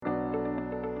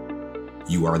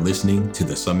You are listening to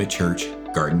the Summit Church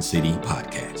Garden City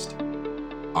podcast.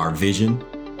 Our vision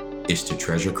is to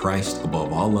treasure Christ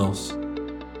above all else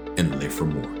and live for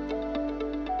more.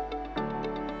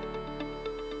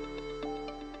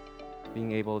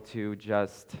 Being able to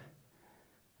just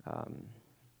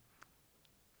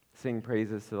sing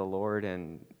praises to the Lord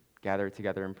and gather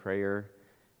together in prayer,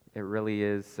 it really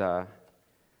is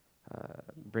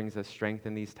brings us strength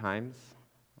in these times,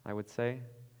 I would say.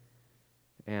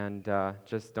 And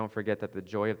just don't forget that the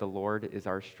joy of the Lord is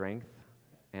our strength,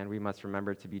 and we must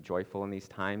remember to be joyful in these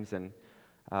times. And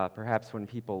perhaps when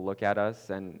people look at us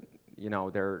and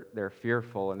they're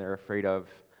fearful and they're afraid of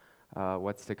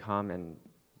what's to come, and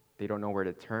they don't know where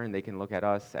to turn, they can look at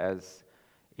us as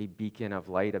a beacon of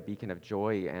light, a beacon of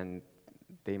joy, and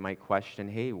they might question,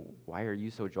 hey, why are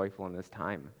you so joyful in this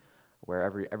time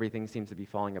where everything seems to be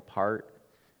falling apart,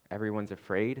 everyone's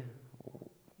afraid?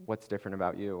 What's different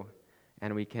about you?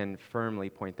 And we can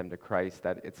firmly point them to Christ,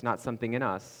 that it's not something in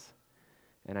us.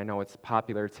 And I know it's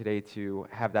popular today to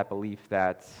have that belief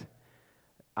that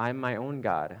I'm my own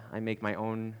God, I make my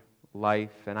own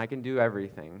life, and I can do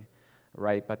everything,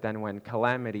 right? But then when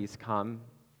calamities come,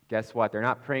 guess what? They're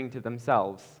not praying to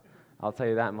themselves. I'll tell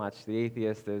you that much. The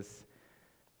atheist is,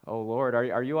 oh Lord,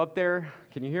 are you up there?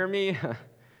 Can you hear me?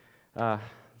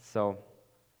 So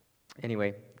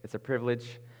anyway, it's a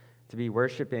privilege to be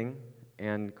worshiping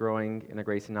and growing in the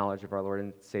grace and knowledge of our Lord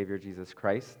and Savior Jesus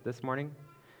Christ this morning.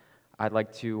 I'd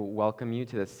like to welcome you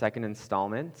to the second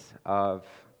installment of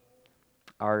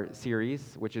our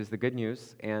series, which is the good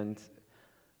news. And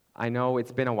I know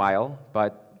it's been a while,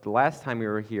 but the last time we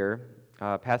were here,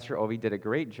 Pastor Ovi did a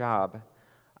great job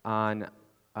on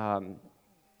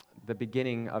the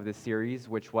beginning of the series,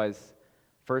 which was,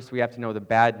 first we have to know the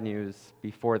bad news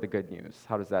before the good news.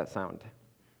 How does that sound?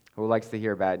 Who likes to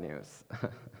hear bad news?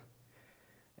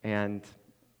 And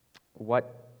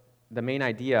what the main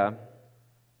idea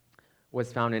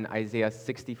was found in Isaiah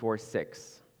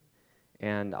 64:6.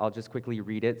 And I'll just quickly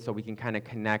read it so we can kind of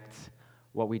connect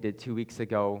what we did 2 weeks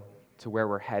ago to where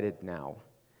we're headed now.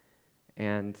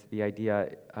 And the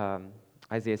idea,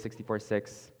 Isaiah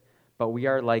 64:6, but we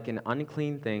are like an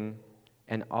unclean thing,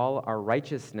 and all our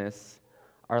righteousness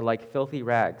are like filthy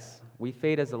rags. We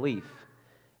fade as a leaf,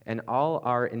 and all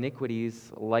our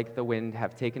iniquities like the wind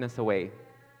have taken us away.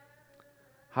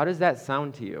 How does that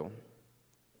sound to you?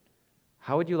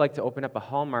 How would you like to open up a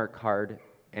Hallmark card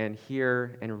and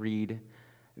hear and read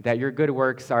that your good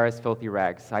works are as filthy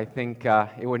rags? I think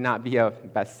it would not be a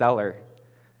bestseller,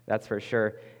 that's for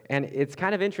sure. And it's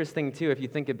kind of interesting, too, if you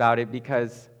think about it,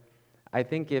 because I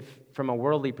think if, from a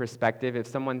worldly perspective, if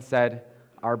someone said,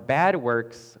 our bad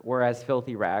works were as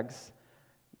filthy rags,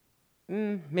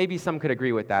 maybe some could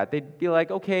agree with that. They'd be like,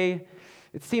 okay,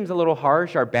 it seems a little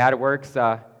harsh, our bad works,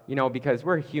 because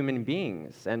we're human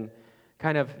beings. And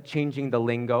kind of changing the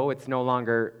lingo, it's no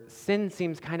longer, sin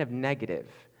seems kind of negative.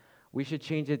 We should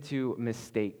change it to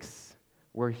mistakes.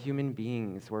 We're human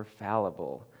beings, we're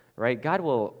fallible, right? God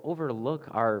will overlook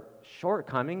our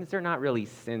shortcomings. They're not really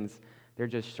sins, they're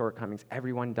just shortcomings.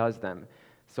 Everyone does them.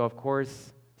 So of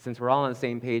course, since we're all on the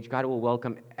same page, God will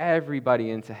welcome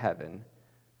everybody into heaven,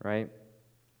 right?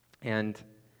 And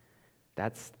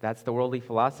that's the worldly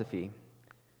philosophy.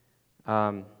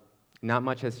 Not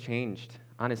much has changed.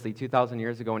 Honestly, 2,000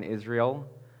 years ago in Israel,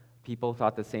 people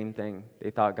thought the same thing. They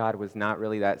thought God was not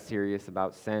really that serious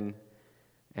about sin.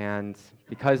 And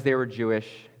because they were Jewish,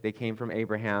 they came from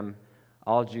Abraham.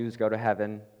 All Jews go to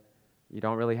heaven. You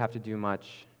don't really have to do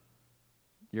much.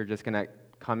 You're just going to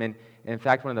come in. In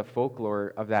fact, one of the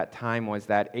folklore of that time was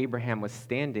that Abraham was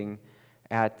standing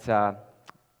at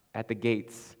the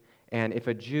gates. And if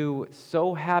a Jew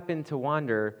so happened to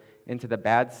wander into the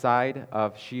bad side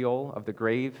of Sheol, of the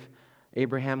grave,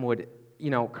 Abraham would,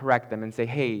 correct them and say,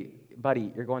 hey,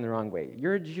 buddy, you're going the wrong way.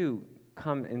 You're a Jew.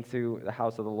 Come into the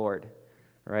house of the Lord,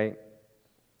 right?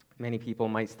 Many people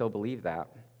might still believe that.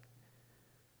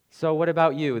 So what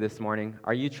about you this morning?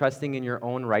 Are you trusting in your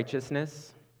own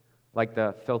righteousness, like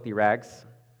the filthy rags?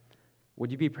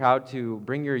 Would you be proud to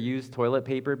bring your used toilet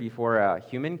paper before a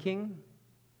human king?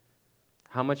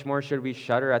 How much more should we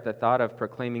shudder at the thought of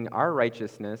proclaiming our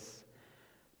righteousness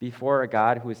before a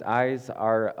God whose eyes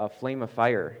are a flame of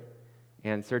fire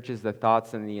and searches the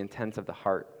thoughts and the intents of the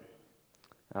heart?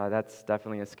 That's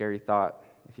definitely a scary thought,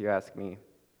 if you ask me.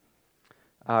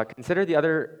 Consider the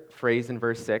other phrase in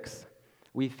verse 6,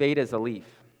 we fade as a leaf.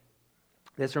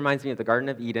 This reminds me of the Garden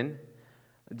of Eden.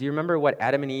 Do you remember what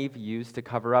Adam and Eve used to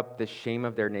cover up the shame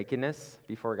of their nakedness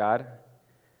before God?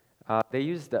 They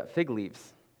used fig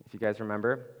leaves, if you guys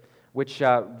remember, which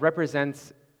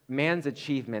represents man's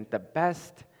achievement, the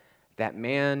best that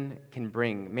man can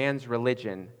bring, man's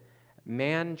religion,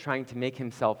 man trying to make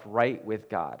himself right with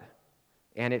God.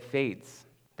 And it fades.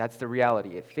 That's the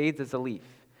reality. It fades as a leaf.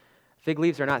 Fig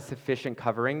leaves are not sufficient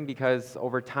covering because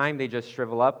over time they just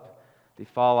shrivel up, they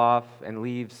fall off, and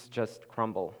leaves just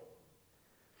crumble.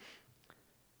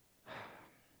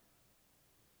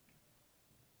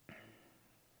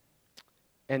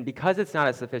 And because it's not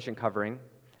a sufficient covering,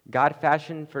 God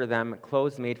fashioned for them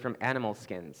clothes made from animal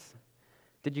skins.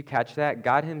 Did you catch that?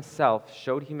 God himself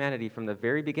showed humanity from the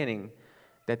very beginning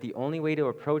that the only way to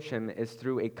approach him is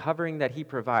through a covering that he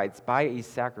provides by a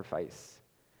sacrifice.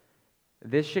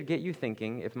 This should get you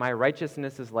thinking, if my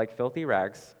righteousness is like filthy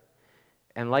rags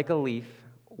and like a leaf,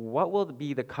 what will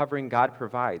be the covering God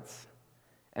provides?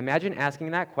 Imagine asking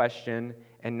that question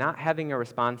and not having a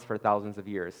response for thousands of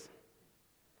years.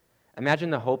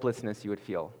 Imagine the hopelessness you would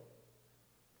feel.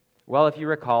 Well, if you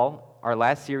recall, our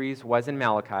last series was in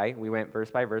Malachi. We went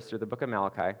verse by verse through the book of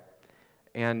Malachi.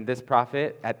 And this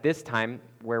prophet, at this time,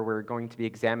 where we're going to be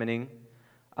examining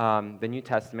the New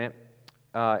Testament,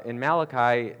 in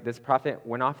Malachi, this prophet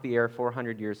went off the air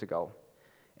 400 years ago.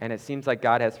 And it seems like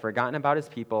God has forgotten about his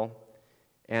people,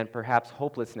 and perhaps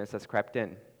hopelessness has crept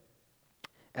in.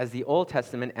 As the Old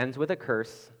Testament ends with a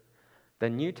curse, the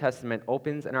New Testament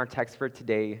opens in our text for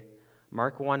today,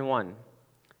 Mark 1:1,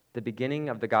 the beginning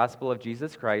of the gospel of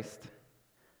Jesus Christ,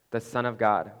 the Son of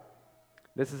God.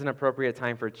 This is an appropriate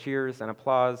time for cheers and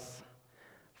applause.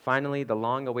 Finally, the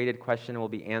long-awaited question will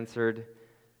be answered,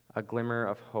 a glimmer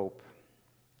of hope.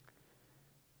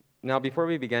 Now, before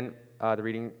we begin the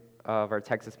reading of our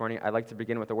text this morning, I'd like to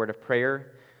begin with a word of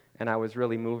prayer, and I was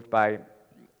really moved by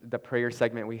the prayer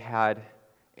segment we had,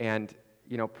 and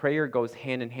prayer goes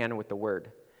hand in hand with the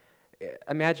word.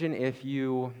 Imagine if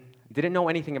you didn't know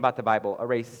anything about the Bible,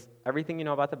 erase everything you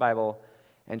know about the Bible,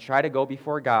 and try to go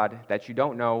before God that you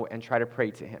don't know and try to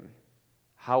pray to him.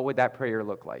 How would that prayer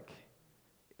look like?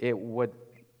 It would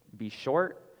be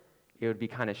short. It would be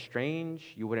kind of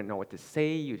strange. You wouldn't know what to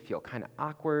say. You'd feel kind of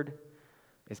awkward.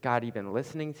 Is God even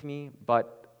listening to me?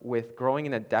 But with growing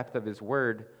in the depth of his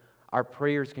word, our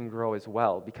prayers can grow as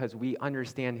well because we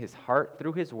understand his heart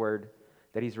through his word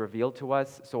that he's revealed to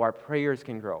us, so our prayers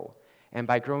can grow. And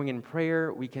by growing in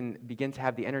prayer, we can begin to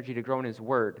have the energy to grow in his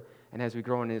word. And as we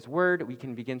grow in his word, we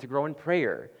can begin to grow in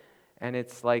prayer. And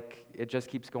it's like it just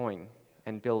keeps going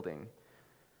and building.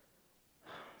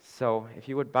 So if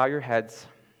you would bow your heads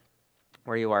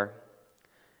where you are.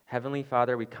 Heavenly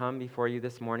Father, we come before you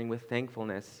this morning with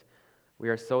thankfulness. We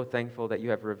are so thankful that you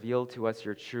have revealed to us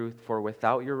your truth, for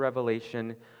without your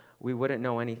revelation, we wouldn't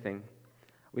know anything.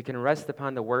 We can rest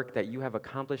upon the work that you have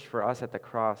accomplished for us at the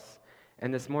cross.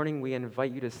 And this morning, we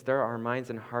invite you to stir our minds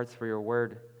and hearts for your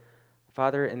word.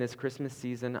 Father, in this Christmas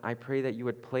season, I pray that you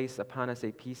would place upon us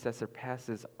a peace that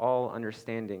surpasses all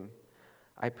understanding.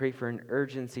 I pray for an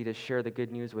urgency to share the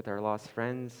good news with our lost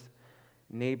friends,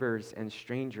 neighbors, and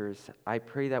strangers. I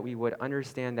pray that we would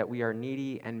understand that we are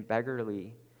needy and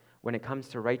beggarly when it comes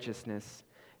to righteousness,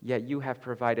 yet you have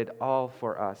provided all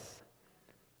for us.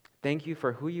 Thank you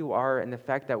for who you are and the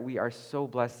fact that we are so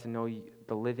blessed to know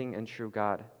the living and true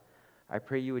God. I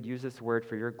pray you would use this word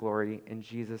for your glory. In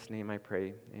Jesus' name I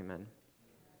pray, amen.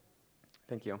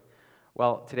 Thank you.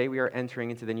 Well, today we are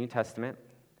entering into the New Testament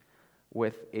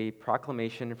with a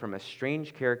proclamation from a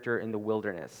strange character in the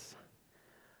wilderness.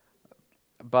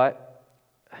 But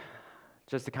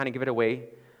just to kind of give it away,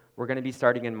 we're going to be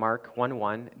starting in Mark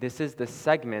 1:1. This is the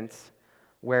segment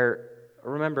where,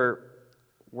 remember,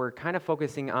 we're kind of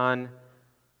focusing on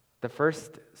the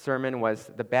first sermon was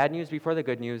the bad news before the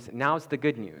good news. Now it's the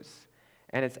good news.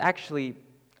 And it's actually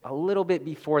a little bit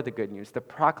before the good news, the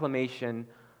proclamation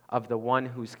of the one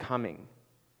who's coming.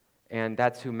 And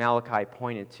that's who Malachi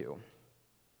pointed to.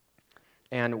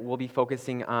 And we'll be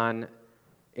focusing on,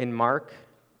 in Mark,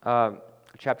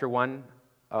 chapter 1,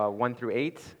 1 through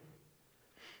 8.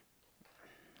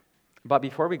 But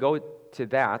before we go to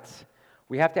that,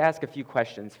 we have to ask a few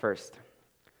questions first.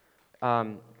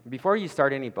 Before you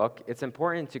start any book, it's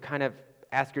important to kind of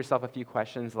ask yourself a few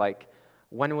questions like,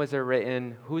 when was it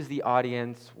written? Who's the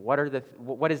audience? What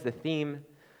is the theme?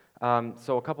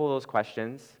 So a couple of those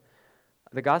questions.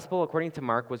 The gospel, according to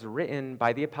Mark, was written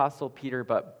by the apostle Peter,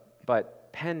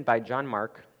 but penned by John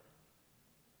Mark.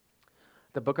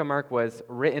 The book of Mark was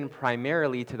written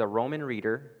primarily to the Roman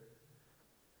reader,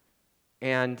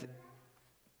 and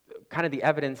kind of the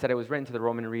evidence that it was written to the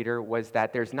Roman reader was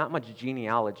that there's not much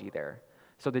genealogy there.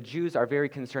 So the Jews are very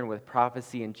concerned with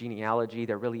prophecy and genealogy.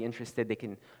 They're really interested. They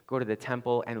can go to the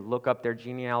temple and look up their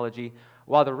genealogy,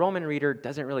 while the Roman reader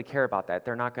doesn't really care about that.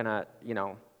 They're not going to,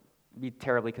 be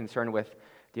terribly concerned with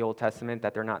the Old Testament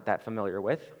that they're not that familiar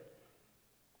with.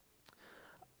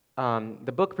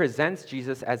 the book presents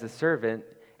Jesus as a servant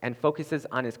and focuses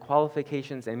on his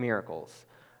qualifications and miracles.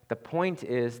 The point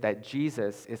is that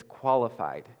Jesus is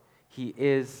qualified. He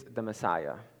is the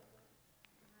Messiah.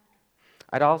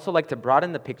 I'd also like to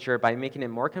broaden the picture by making it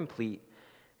more complete,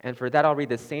 and for that I'll read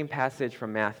the same passage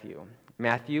from Matthew.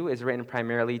 Matthew is written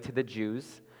primarily to the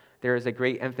Jews. There is a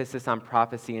great emphasis on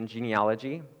prophecy and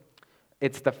genealogy.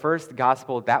 It's the first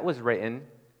gospel that was written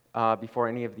before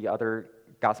any of the other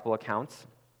gospel accounts.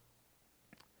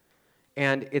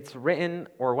 And it's written,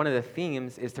 or one of the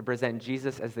themes is to present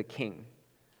Jesus as the king.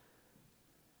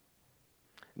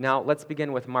 Now, let's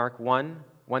begin with Mark 1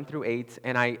 through 8,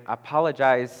 and I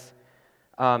apologize.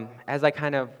 As I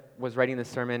kind of was writing the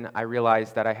sermon, I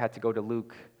realized that I had to go to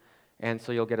Luke, and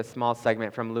so you'll get a small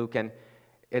segment from Luke, and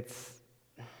it's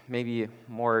maybe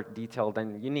more detailed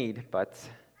than you need, but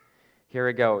here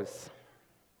it goes.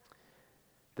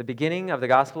 The beginning of the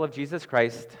gospel of Jesus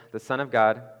Christ, the Son of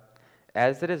God,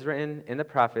 as it is written in the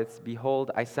prophets,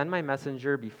 "Behold, I send my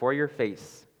messenger before your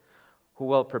face, who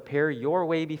will prepare your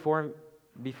way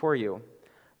before you.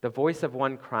 The voice of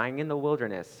one crying in the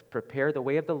wilderness, prepare the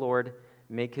way of the Lord,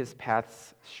 make his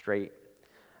paths straight."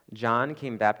 John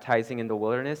came baptizing in the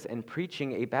wilderness and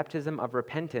preaching a baptism of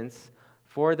repentance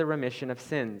for the remission of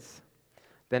sins.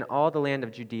 Then all the land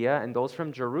of Judea and those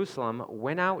from Jerusalem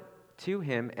went out to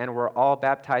him and were all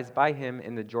baptized by him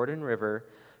in the Jordan River,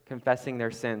 confessing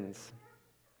their sins.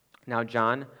 Now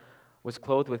John was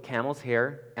clothed with camel's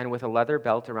hair and with a leather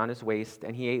belt around his waist,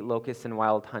 and he ate locusts and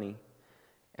wild honey.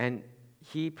 And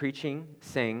he, preaching,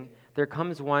 saying, "There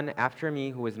comes one after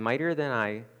me who is mightier than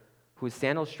I, whose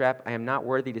sandal strap I am not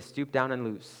worthy to stoop down and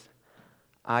loose.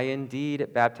 I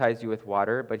indeed baptize you with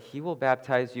water, but he will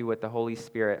baptize you with the Holy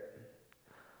Spirit."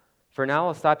 For now,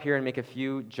 I'll stop here and make a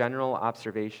few general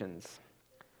observations.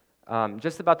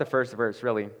 Just about the first verse,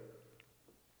 really.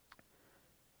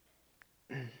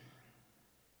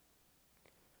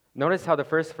 Notice how the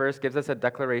first verse gives us a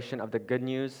declaration of the good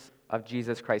news of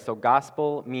Jesus Christ. So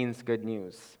gospel means good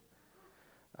news.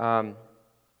 And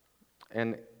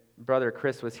Brother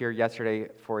Chris was here yesterday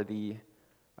for the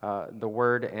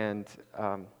word, and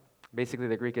basically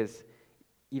the Greek is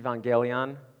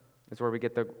evangelion, is where we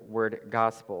get the word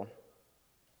gospel.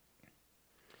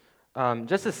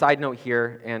 Just a side note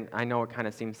here, and I know it kind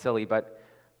of seems silly, but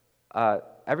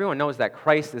everyone knows that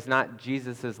Christ is not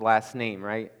Jesus' last name,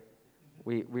 right?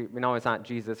 We know it's not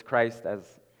Jesus Christ.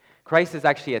 Christ is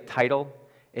actually a title.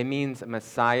 It means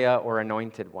Messiah or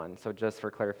anointed one, so just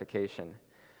for clarification.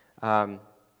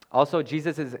 Also,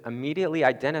 Jesus is immediately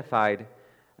identified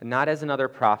not as another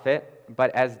prophet, but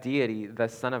as deity, the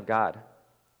Son of God.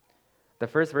 The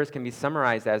first verse can be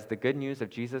summarized as the good news of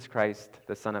Jesus Christ,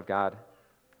 the Son of God.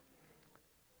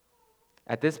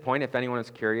 At this point, if anyone is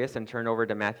curious and turn over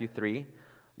to Matthew 3,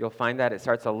 you'll find that it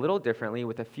starts a little differently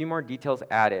with a few more details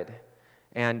added.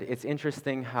 And it's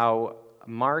interesting how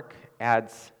Mark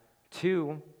adds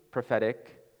 2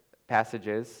 prophetic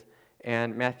passages,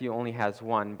 and Matthew only has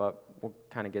 1, but we'll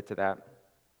kind of get to that,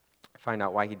 find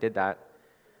out why he did that.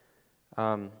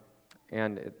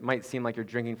 And it might seem like you're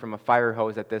drinking from a fire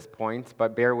hose at this point,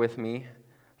 but bear with me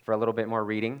for a little bit more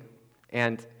reading.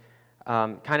 And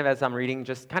kind of as I'm reading,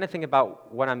 just kind of think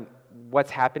about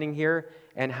what's happening here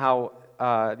and how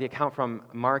the account from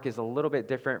Mark is a little bit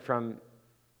different from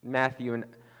Matthew, and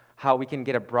how we can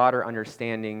get a broader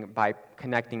understanding by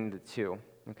connecting the two,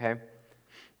 okay?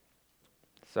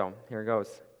 So, here it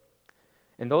goes.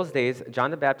 In those days, John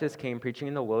the Baptist came preaching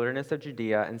in the wilderness of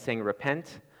Judea and saying,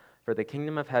 "Repent, for the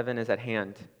kingdom of heaven is at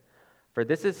hand. For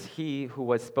this is he who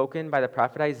was spoken by the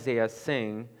prophet Isaiah,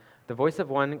 saying, the voice of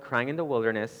one crying in the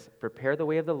wilderness, prepare the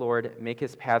way of the Lord, make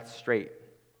his path straight."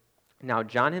 Now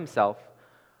John himself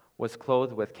was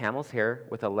clothed with camel's hair,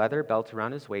 with a leather belt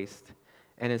around his waist,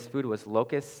 and his food was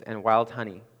locusts and wild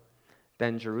honey.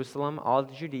 Then Jerusalem, all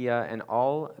Judea, and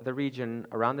all the region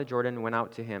around the Jordan went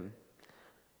out to him,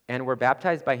 and were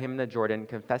baptized by him in the Jordan,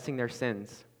 confessing their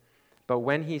sins. But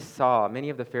when he saw many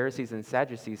of the Pharisees and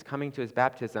Sadducees coming to his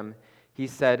baptism, he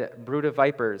said, "Brood of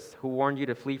vipers, who warned you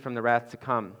to flee from the wrath to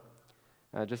come?"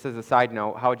 Just as a side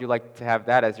note, how would you like to have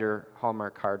that as your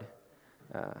Hallmark card?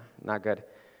 Not good.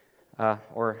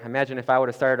 Or imagine if I would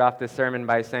have started off this sermon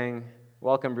by saying,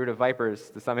 "Welcome, brood of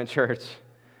vipers, to Summit Church."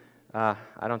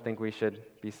 I don't think we should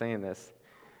be saying this.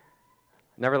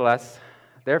 Nevertheless,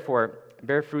 therefore,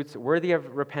 bear fruits worthy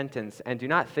of repentance, and do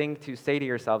not think to say to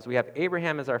yourselves, "We have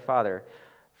Abraham as our father."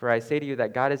 For I say to you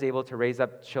that God is able to raise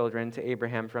up children to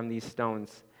Abraham from these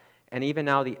stones. And even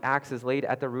now the axe is laid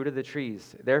at the root of the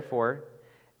trees. Therefore,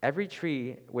 every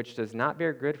tree which does not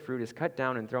bear good fruit is cut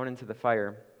down and thrown into the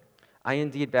fire. I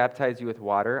indeed baptize you with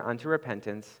water unto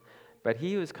repentance, But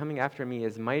he who is coming after me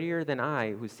is mightier than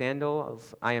I, whose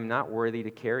sandals I am not worthy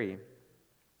to carry.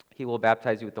 He will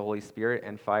baptize you with the Holy Spirit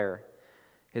and fire.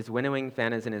 His winnowing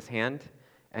fan is in his hand,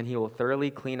 and he will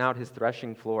thoroughly clean out his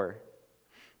threshing floor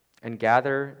and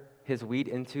gather his wheat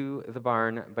into the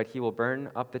barn, but he will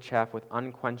burn up the chaff with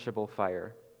unquenchable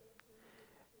fire.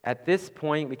 At this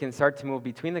point, we can start to move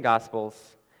between the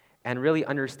Gospels and really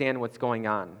understand what's going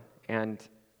on. And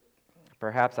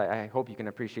perhaps I hope you can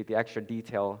appreciate the extra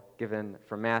detail given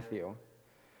from Matthew.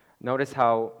 Notice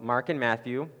how Mark and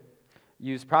Matthew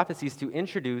use prophecies to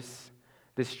introduce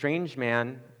this strange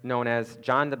man known as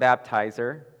John the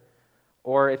Baptizer,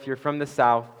 or if you're from the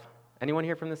South, anyone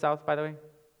here from the South, by the way?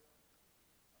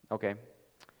 Okay.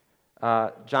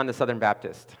 John the Southern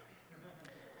Baptist.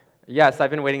 Yes, I've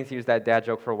been waiting to use that dad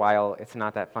joke for a while. It's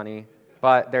not that funny,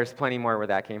 but there's plenty more where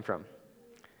that came from.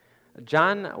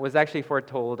 John was actually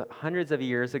foretold hundreds of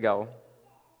years ago,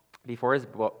 before his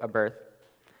birth,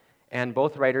 and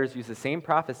both writers use the same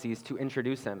prophecies to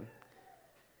introduce him.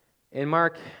 In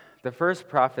Mark, the first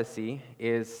prophecy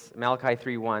is Malachi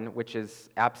 3:1, which is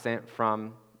absent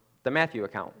from the Matthew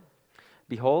account.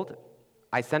 Behold,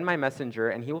 I send my messenger,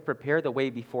 and he will prepare the way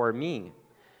before me.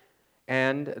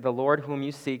 And the Lord whom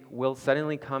you seek will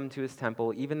suddenly come to his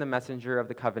temple, even the messenger of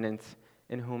the covenant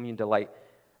in whom you delight.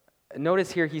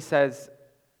 Notice here he says,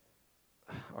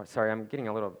 I'm getting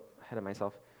a little ahead of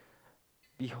myself.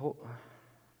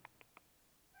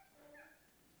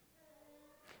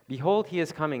 Behold, he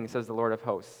is coming, says the Lord of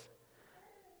hosts.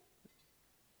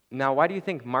 Now, why do you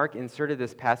think Mark inserted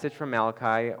this passage from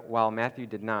Malachi while Matthew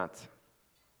did not?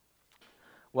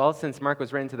 Well, since Mark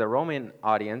was written to the Roman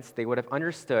audience, they would have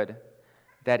understood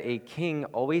that a king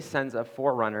always sends a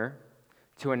forerunner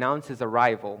to announce his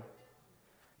arrival.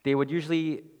 They would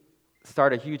usually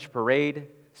start a huge parade,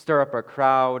 stir up a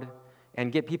crowd,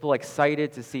 and get people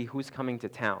excited to see who's coming to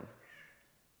town.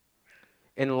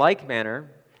 In like manner,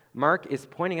 Mark is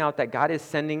pointing out that God is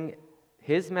sending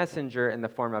his messenger in the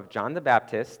form of John the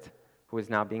Baptist, who is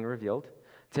now being revealed,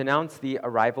 to announce the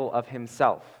arrival of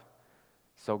himself.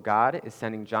 So God is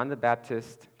sending John the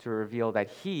Baptist to reveal that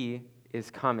he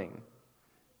is coming.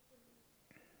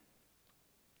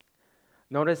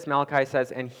 Notice Malachi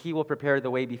says, and he will prepare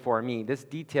the way before me. This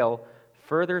detail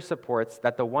further supports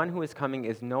that the one who is coming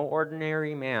is no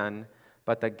ordinary man,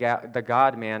 but the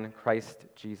God-man, Christ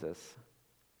Jesus.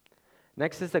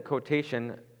 Next is the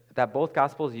quotation that both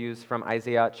Gospels use from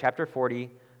Isaiah chapter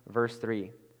 40, verse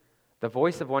 3. The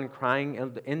voice of one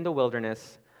crying in the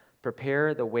wilderness,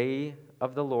 prepare the way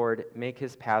of the Lord, make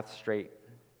his path straight.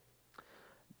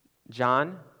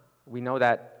 John, we know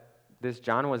that this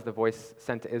John was the voice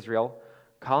sent to Israel,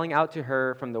 calling out to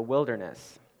her from the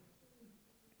wilderness.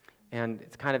 And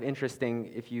it's kind of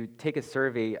interesting if you take a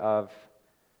survey of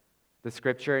the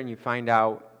scripture and you find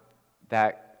out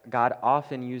that God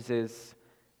often uses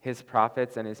his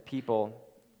prophets and his people,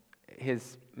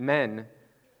 his men,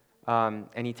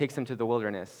 and he takes them to the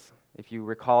wilderness. If you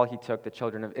recall, he took the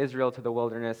children of Israel to the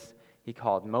wilderness. He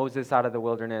called Moses out of the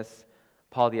wilderness.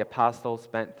 Paul the Apostle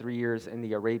spent 3 years in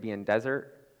the Arabian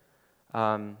desert.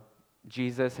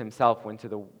 Jesus himself went to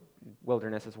the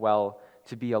wilderness as well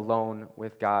to be alone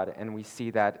with God, and we see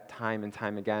that time and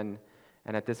time again.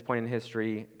 And at this point in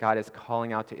history, God is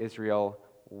calling out to Israel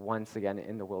once again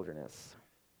in the wilderness.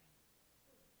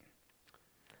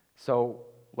 So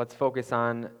let's focus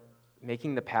on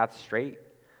making the path straight.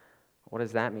 What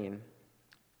does that mean?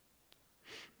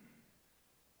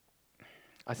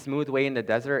 A smooth way in the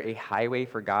desert, a highway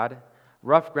for God.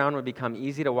 Rough ground would become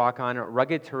easy to walk on.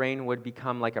 Rugged terrain would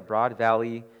become like a broad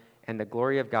valley, and the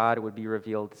glory of God would be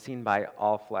revealed, seen by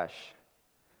all flesh.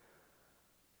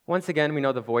 Once again, we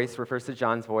know the voice refers to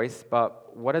John's voice,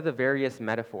 but what are the various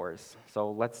metaphors?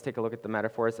 So let's take a look at the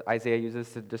metaphors Isaiah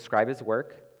uses to describe his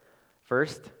work.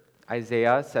 First,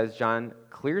 Isaiah says John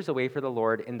clears a way for the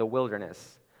Lord in the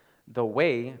wilderness. The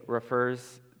way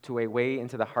refers to a way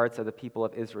into the hearts of the people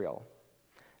of Israel.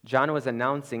 John was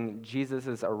announcing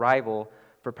Jesus' arrival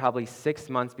for probably 6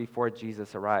 months before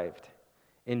Jesus arrived.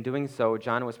 In doing so,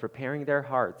 John was preparing their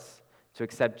hearts to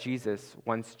accept Jesus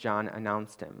once John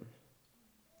announced him.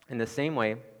 In the same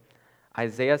way,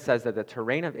 Isaiah says that the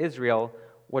terrain of Israel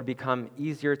would become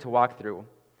easier to walk through.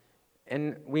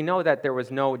 And we know that there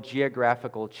was no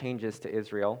geographical changes to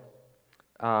Israel,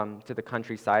 to the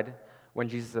countryside, when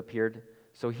Jesus appeared.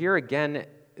 So here again,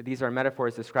 these are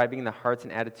metaphors describing the hearts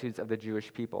and attitudes of the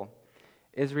Jewish people.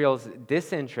 Israel's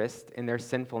disinterest in their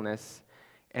sinfulness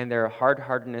and their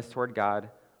hard-heartedness toward God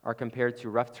are compared to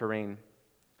rough terrain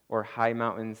or high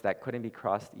mountains that couldn't be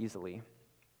crossed easily.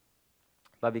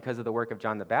 But because of the work of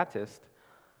John the Baptist,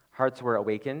 hearts were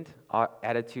awakened,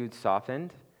 attitudes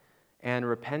softened, and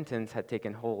repentance had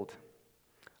taken hold,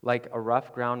 like a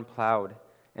rough ground plowed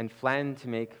and flattened to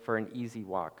make for an easy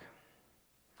walk.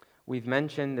 We've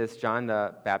mentioned this John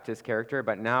the Baptist character,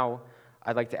 but now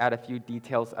I'd like to add a few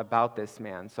details about this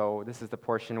man. So this is the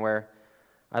portion where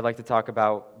I'd like to talk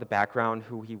about the background,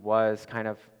 who he was, kind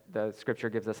of the scripture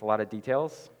gives us a lot of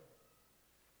details.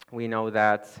 We know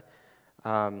that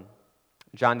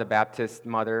John the Baptist's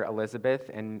mother, Elizabeth,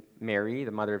 and Mary,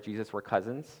 the mother of Jesus, were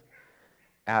cousins.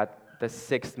 At the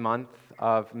 6th month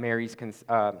of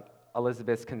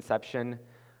Elizabeth's conception,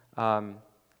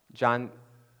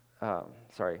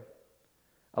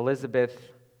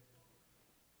 Elizabeth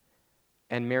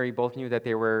and Mary both knew that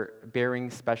they were bearing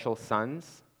special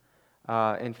sons.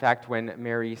 In fact, when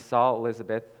Mary saw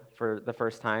Elizabeth for the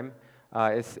first time,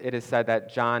 it is said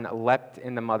that John leapt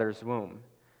in the mother's womb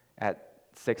at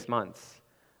 6 months,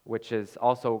 which is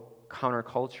also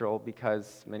countercultural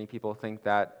because many people think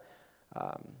that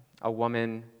a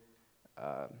woman,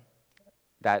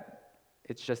 that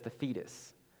it's just a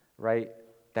fetus, right?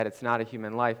 That it's not a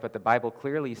human life, but the Bible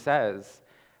clearly says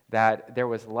that there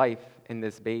was life in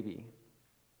this baby.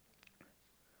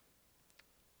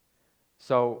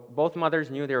 So both mothers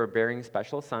knew they were bearing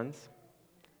special sons.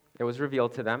 It was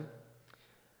revealed to them.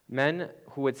 Men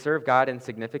who would serve God in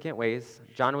significant ways.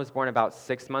 John was born about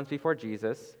 6 months before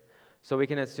Jesus, so we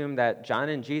can assume that John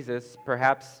and Jesus,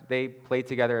 perhaps they played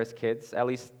together as kids, at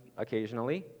least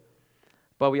occasionally.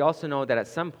 But we also know that at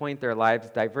some point their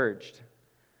lives diverged.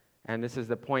 And this is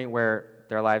the point where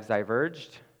their lives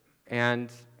diverged,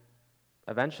 and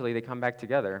eventually they come back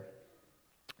together.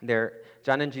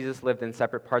 John and Jesus lived in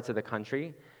separate parts of the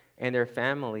country, and their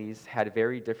families had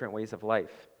very different ways of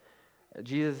life.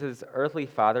 Jesus' earthly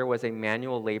father was a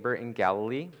manual laborer in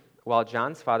Galilee, while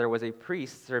John's father was a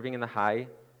priest serving in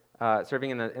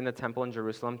the temple in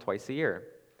Jerusalem twice a year.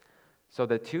 So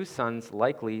the two sons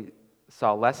likely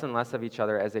saw less and less of each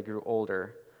other as they grew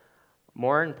older.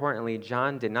 More importantly,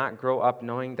 John did not grow up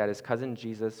knowing that his cousin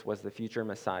Jesus was the future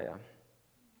Messiah.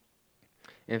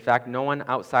 In fact, no one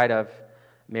outside of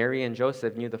Mary and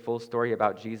Joseph knew the full story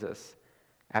about Jesus.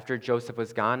 After Joseph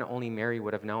was gone, only Mary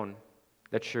would have known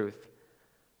the truth.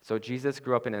 So Jesus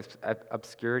grew up in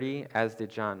obscurity, as did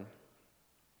John.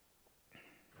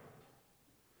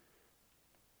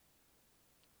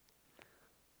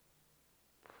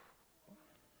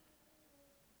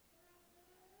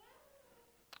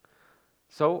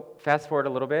 So fast forward a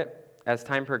little bit. As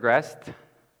time progressed,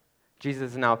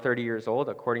 Jesus is now 30 years old,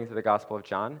 according to the Gospel of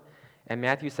John. And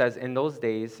Matthew says, in those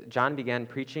days, John began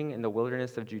preaching in the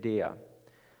wilderness of Judea.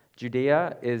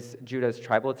 Judea is Judah's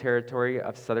tribal territory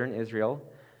of southern Israel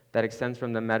that extends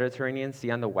from the Mediterranean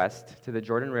Sea on the west to the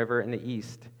Jordan River in the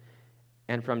east,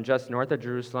 and from just north of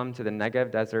Jerusalem to the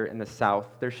Negev Desert in the south.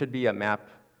 There should be a map.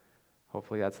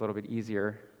 Hopefully that's a little bit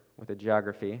easier with the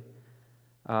geography.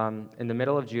 In the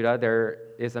middle of Judah, there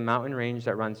is a mountain range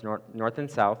that runs north and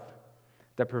south.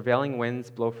 The prevailing winds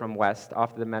blow from west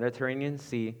off the Mediterranean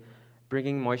Sea,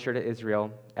 bringing moisture to Israel.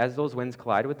 As those winds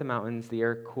collide with the mountains, the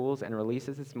air cools and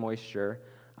releases its moisture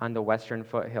on the western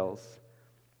foothills.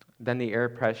 Then the air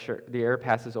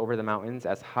passes over the mountains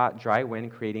as hot, dry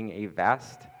wind, creating a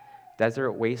vast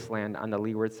desert wasteland on the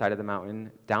leeward side of the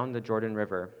mountain, down the Jordan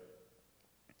River.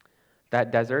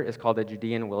 That desert is called the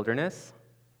Judean wilderness.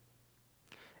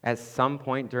 At some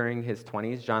point during his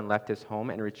 20s, John left his home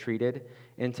and retreated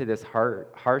into this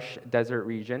harsh desert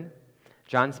region.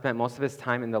 John spent most of his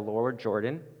time in the lower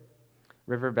Jordan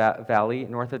River Valley,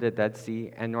 north of the Dead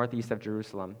Sea, and northeast of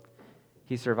Jerusalem.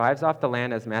 He survives off the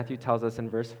land, as Matthew tells us in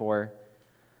verse 4,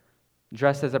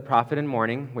 dressed as a prophet in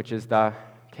mourning, which is the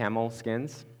camel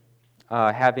skins,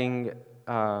 having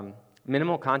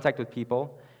minimal contact with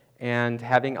people, and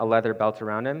having a leather belt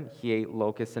around him. He ate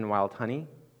locusts and wild honey.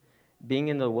 Being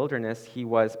in the wilderness, he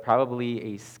was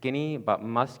probably a skinny but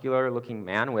muscular-looking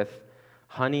man with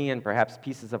honey and perhaps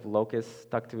pieces of locust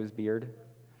stuck to his beard.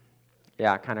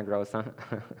 Yeah, kind of gross, huh?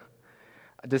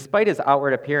 Despite his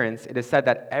outward appearance, it is said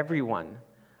that everyone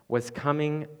was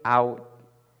coming out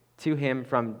to him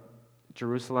from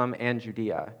Jerusalem and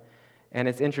Judea. And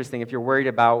it's interesting, if you're worried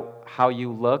about how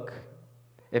you look,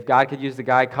 if God could use the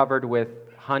guy covered with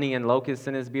honey and locusts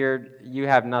in his beard, you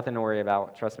have nothing to worry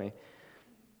about, trust me.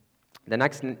 The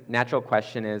next natural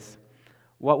question is,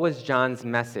 what was John's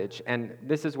message? And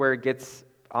this is where it gets,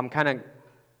 I'm kind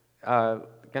of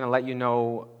going to let you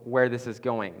know where this is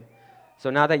going.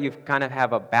 So now that you kind of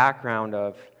have a background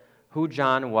of who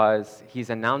John was,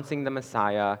 he's announcing the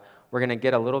Messiah, we're going to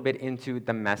get a little bit into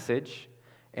the message,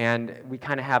 and we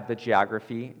kind of have the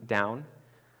geography down.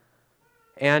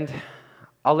 And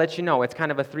I'll let you know, it's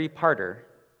kind of a three-parter.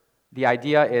 The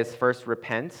idea is first,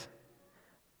 repent.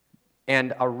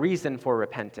 and a reason for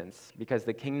repentance, because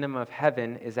the kingdom of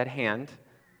heaven is at hand.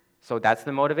 So that's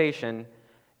the motivation,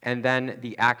 and then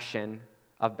the action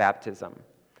of baptism.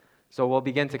 So we'll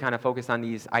begin to kind of focus on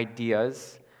these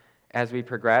ideas as we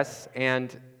progress, and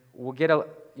we'll get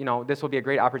this will be a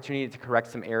great opportunity to correct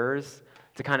some errors,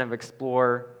 to kind of explore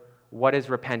what is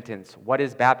repentance, what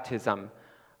is baptism,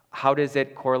 how does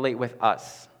it correlate with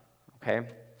us, okay,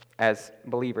 as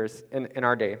believers in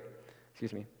our day.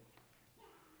 Excuse me.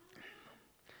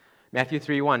 Matthew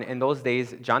 3:1, in those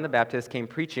days, John the Baptist came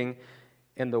preaching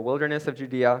in the wilderness of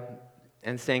Judea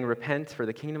and saying, repent, for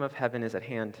the kingdom of heaven is at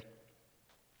hand.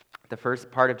 The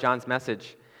first part of John's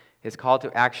message, his call to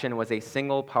action, was a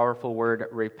single powerful word,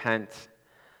 repent.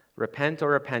 Repent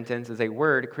or repentance is a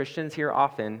word Christians hear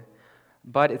often,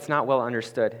 but it's not well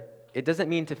understood. It doesn't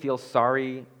mean to feel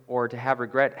sorry or to have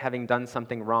regret having done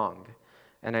something wrong.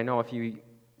 And I know many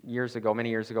years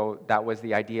ago, that was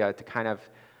the idea, to kind of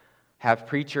have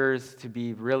preachers to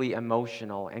be really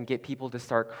emotional and get people to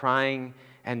start crying,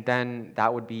 and then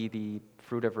that would be the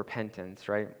fruit of repentance,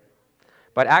 right?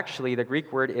 But actually, the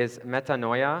Greek word is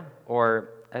metanoia, or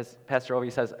as Pastor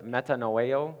Ovi says,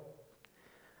 metanoeo.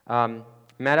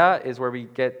 Meta is where we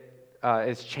get,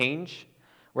 is change,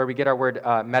 where we get our word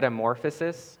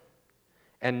metamorphosis,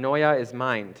 and noia is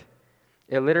mind.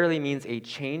 It literally means a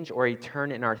change or a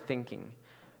turn in our thinking.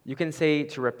 You can say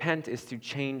to repent is to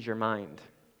change your mind.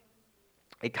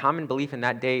 A common belief in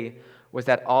that day was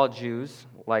that all Jews,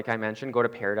 like I mentioned, go to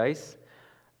paradise.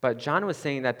 But John was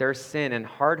saying that their sin and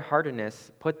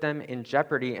hard-heartedness put them in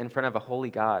jeopardy in front of a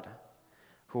holy God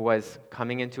who was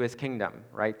coming into his kingdom,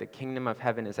 right? The kingdom of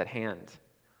heaven is at hand.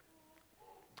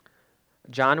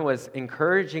 John was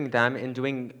encouraging them in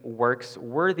doing works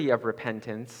worthy of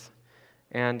repentance.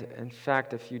 And in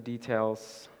fact, a few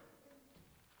details.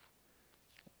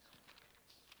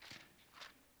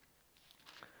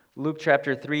 Luke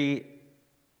chapter 3,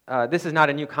 this is not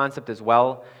a new concept as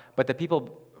well, but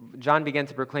John began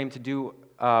to proclaim to do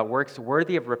works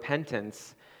worthy of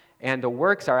repentance, and the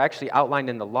works are actually outlined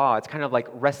in the law. It's kind of like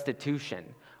restitution,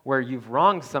 where you've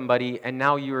wronged somebody and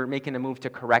now you're making a move to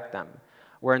correct them.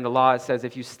 Where in the law it says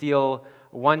if you steal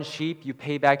one sheep, you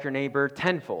pay back your neighbor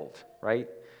tenfold, right?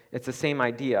 It's the same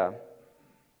idea.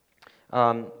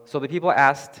 So the people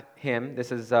asked him,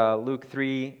 this is Luke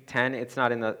 3:10, it's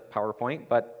not in the PowerPoint,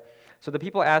 so the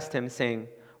people asked him, saying,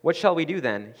 what shall we do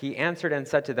then? He answered and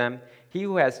said to them, he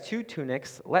who has 2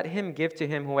 tunics, let him give to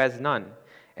him who has none,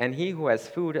 and he who has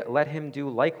food, let him do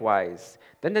likewise.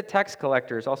 Then the tax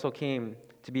collectors also came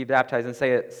to be baptized and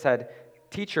said,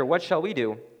 teacher, what shall we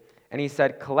do? And he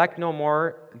said, collect no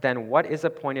more than what is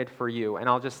appointed for you. And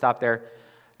I'll just stop there.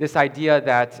 This idea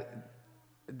that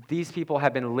these people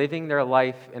have been living their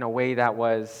life in a way that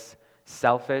was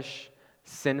selfish,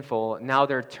 sinful. Now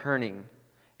they're turning,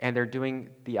 and they're doing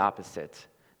the opposite.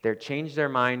 They've changed their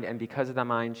mind, and because of the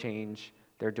mind change,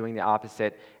 they're doing the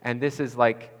opposite. And this is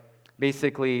like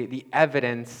basically the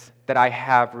evidence that I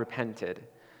have repented.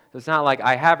 So it's not like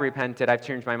I have repented, I've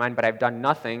changed my mind, but I've done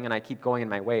nothing, and I keep going in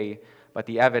my way. But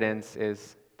the evidence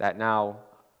is that now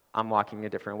I'm walking a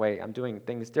different way. I'm doing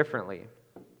things differently.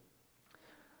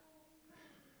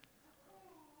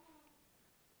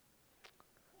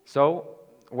 So,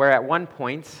 where at one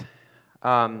point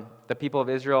the people of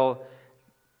Israel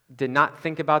did not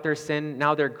think about their sin,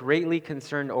 now they're greatly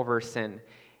concerned over sin.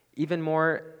 Even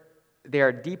more, they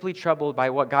are deeply troubled by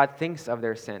what God thinks of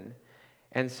their sin.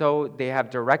 And so they have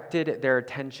directed their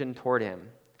attention toward Him.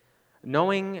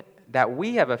 Knowing that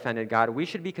we have offended God, we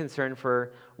should be concerned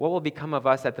for what will become of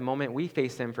us at the moment we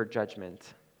face Him for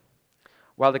judgment.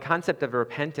 While the concept of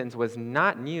repentance was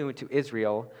not new to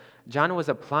Israel, John was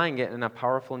applying it in a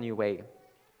powerful new way.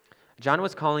 John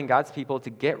was calling God's people to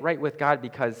get right with God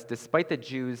because despite the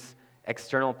Jews'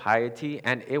 external piety,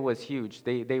 and it was huge,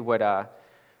 they would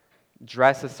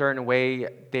dress a certain way.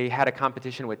 They had a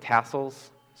competition with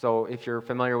tassels. So if you're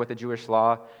familiar with the Jewish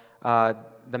law,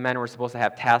 the men were supposed to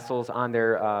have tassels on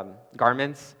their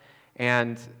garments,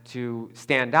 and to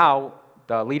stand out,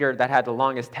 the leader that had the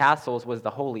longest tassels was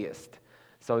the holiest.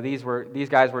 So these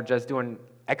guys were just doing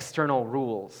external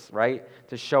rules, right,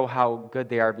 to show how good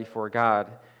they are before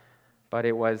God, but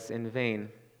it was in vain.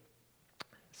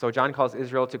 So John calls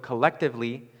Israel to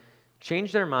collectively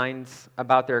change their minds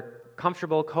about their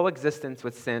comfortable coexistence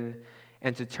with sin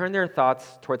and to turn their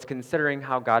thoughts towards considering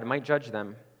how God might judge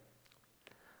them.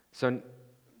 So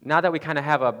now that we kind of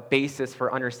have a basis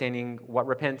for understanding what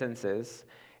repentance is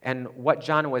and what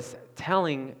John was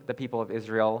telling the people of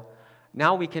Israel,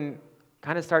 now we can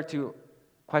kind of start to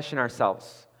question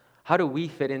ourselves. How do we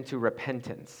fit into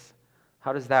repentance?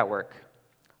 How does that work?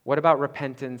 What about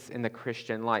repentance in the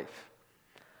Christian life?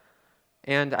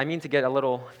 And I mean to get a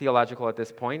little theological at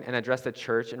this point and address the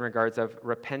church in regards of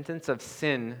repentance of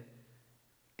sin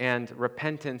and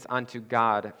repentance unto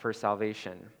God for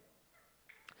salvation.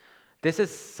 This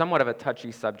is somewhat of a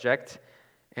touchy subject,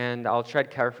 and I'll tread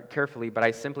carefully, but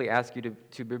I simply ask you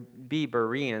to be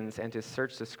Bereans and to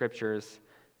search the scriptures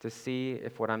to see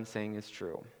if what I'm saying is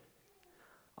true.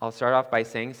 I'll start off by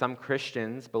saying some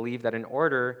Christians believe that in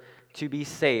order to be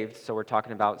saved, so we're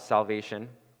talking about salvation,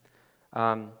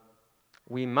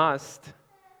 we must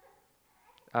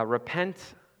repent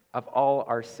of all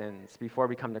our sins before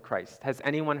we come to Christ. Has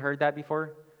anyone heard that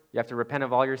before? You have to repent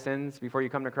of all your sins before you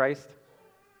come to Christ?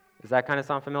 Does that kind of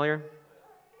sound familiar?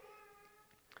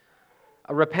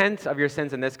 Repent of your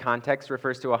sins in this context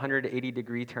refers to a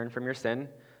 180-degree turn from your sin.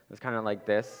 It's kind of like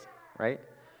this, right?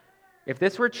 If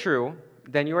this were true,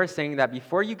 then you are saying that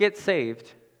before you get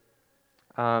saved,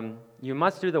 you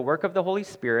must do the work of the Holy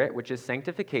Spirit, which is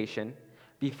sanctification,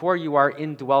 before you are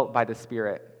indwelt by the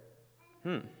Spirit.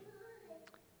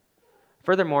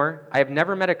 Furthermore, I have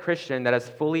never met a Christian that has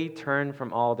fully turned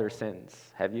from all their sins.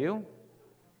 Have you?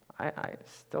 I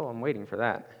still am waiting for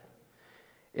that.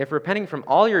 If repenting from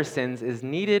all your sins is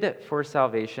needed for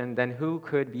salvation, then who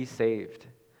could be saved?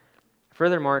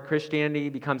 Furthermore, Christianity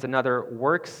becomes another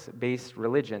works-based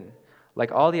religion,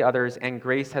 like all the others, and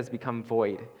grace has become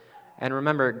void. And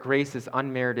remember, grace is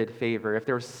unmerited favor. If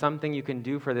there's something you can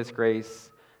do for this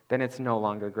grace, then it's no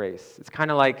longer grace. It's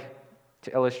kind of like,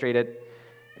 to illustrate it,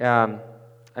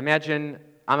 imagine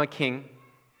I'm a king,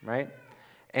 right?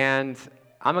 And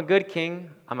I'm a good king,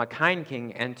 I'm a kind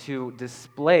king, and to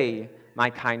display my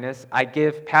kindness, I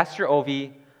give Pastor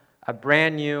Ovi a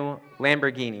brand new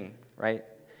Lamborghini, right?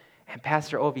 And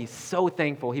Pastor Ovi is so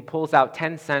thankful. He pulls out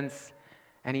 10 cents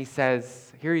and he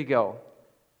says, "Here you go."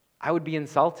 I would be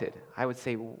insulted. I would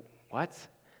say, "What?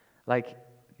 Like,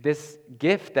 this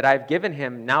gift that I've given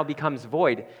him now becomes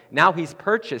void. Now he's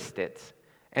purchased it,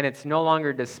 and it's no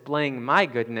longer displaying my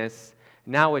goodness.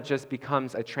 Now it just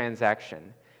becomes a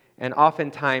transaction." And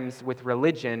oftentimes with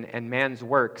religion and man's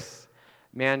works,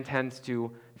 man tends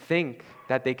to think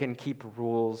that they can keep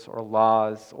rules or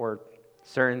laws or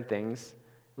certain things,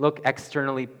 look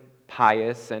externally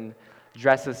pious and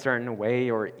dress a certain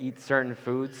way or eat certain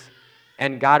foods,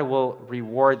 and God will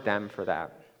reward them for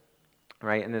that,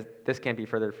 right? And this can't be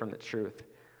further from the truth.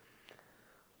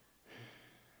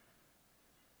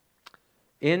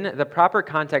 In the proper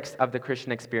context of the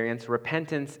Christian experience,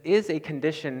 repentance is a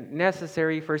condition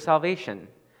necessary for salvation.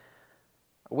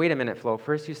 Wait a minute, Flo.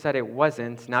 First you said it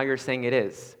wasn't, now you're saying it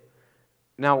is.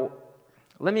 Now,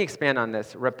 let me expand on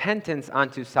this. Repentance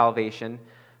unto salvation.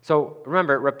 So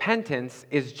remember, repentance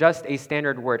is just a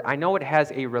standard word. I know it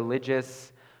has a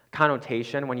religious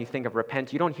connotation when you think of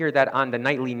repent. You don't hear that on the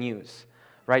nightly news,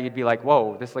 right? You'd be like,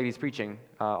 whoa, this lady's preaching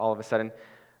all of a sudden.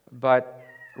 But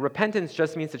repentance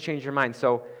just means to change your mind.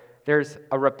 So there's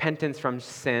a repentance from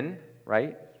sin,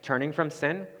 right? Turning from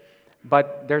sin.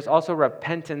 But there's also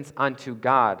repentance unto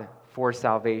God for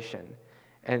salvation.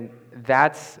 And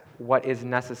that's what is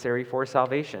necessary for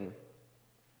salvation.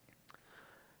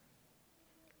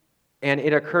 And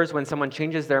it occurs when someone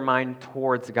changes their mind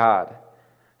towards God.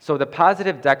 So the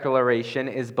positive declaration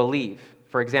is believe.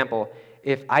 For example,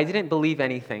 if I didn't believe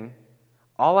anything,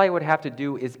 all I would have to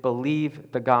do is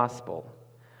believe the gospel.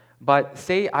 But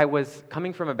say I was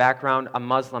coming from a background, a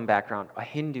Muslim background, a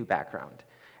Hindu background.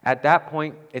 At that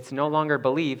point, it's no longer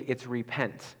believe, it's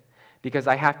repent. Because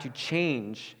I have to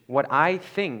change what I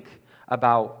think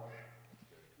about,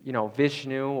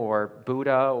 Vishnu or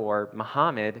Buddha or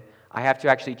Muhammad. I have to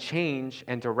actually change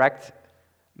and direct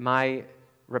my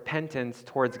repentance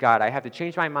towards God. I have to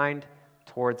change my mind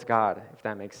towards God, if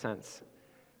that makes sense.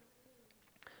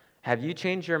 Have you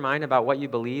changed your mind about what you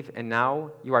believe and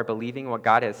now you are believing what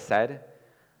God has said?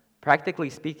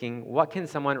 Practically speaking, what can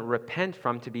someone repent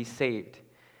from to be saved?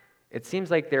 It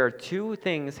seems like there are two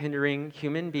things hindering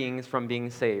human beings from being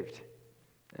saved.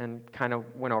 And kind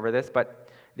of went over this, but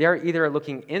they are either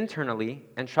looking internally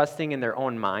and trusting in their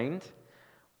own mind,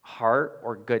 heart,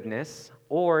 or goodness,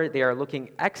 or they are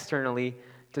looking externally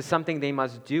to something they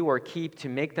must do or keep to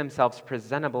make themselves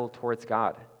presentable towards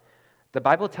God. The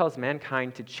Bible tells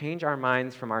mankind to change our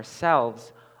minds from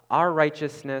ourselves, our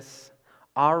righteousness,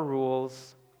 our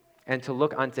rules, and to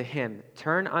look unto Him.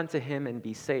 Turn unto Him and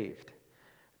be saved.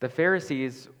 The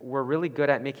Pharisees were really good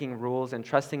at making rules and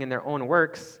trusting in their own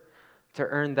works to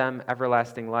earn them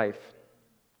everlasting life.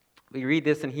 We read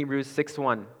this in Hebrews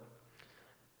 6:1.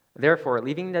 Therefore,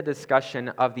 leaving the discussion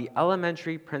of the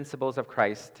elementary principles of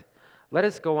Christ, let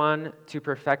us go on to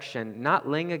perfection, not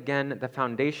laying again the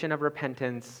foundation of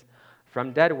repentance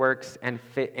from dead works and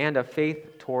of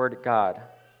faith toward God.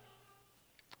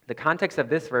 The context of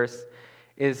this verse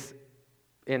is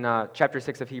in chapter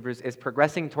 6 of Hebrews is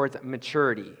progressing towards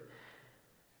maturity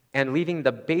and leaving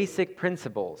the basic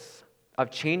principles of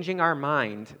changing our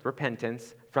mind,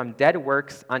 repentance, from dead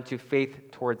works unto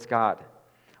faith towards God.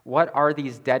 What are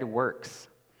these dead works?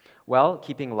 Well,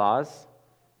 keeping laws,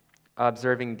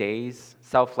 observing days,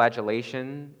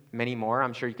 self-flagellation, many more.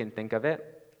 I'm sure you can think of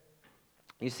it.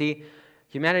 You see,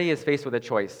 humanity is faced with a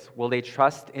choice. Will they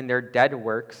trust in their dead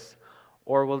works,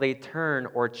 or will they turn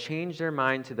or change their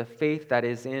mind to the faith that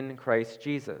is in Christ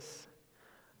Jesus?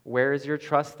 Where is your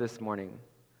trust this morning?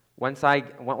 Once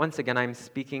again, I'm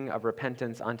speaking of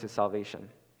repentance unto salvation.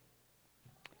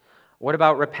 What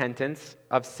about repentance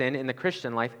of sin in the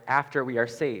Christian life after we are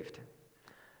saved?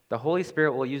 The Holy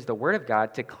Spirit will use the Word of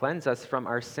God to cleanse us from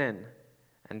our sin,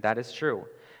 and that is true.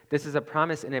 This is a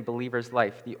promise in a believer's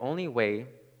life. The only way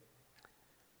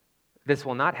this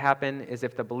will not happen is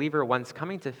if the believer, once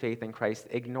coming to faith in Christ,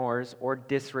 ignores or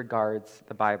disregards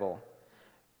the Bible.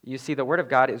 You see, the Word of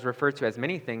God is referred to as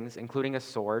many things, including a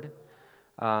sword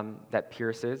that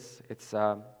pierces. It's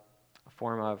a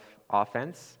form of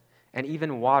offense, and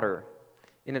even water.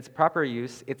 In its proper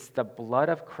use, it's the blood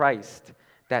of Christ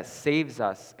that saves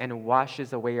us and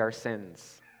washes away our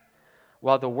sins,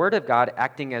 while the Word of God,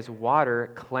 acting as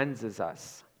water, cleanses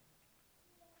us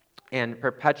and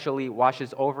perpetually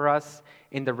washes over us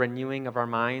in the renewing of our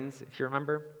minds, if you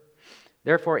remember.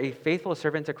 Therefore, a faithful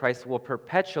servant to Christ will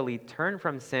perpetually turn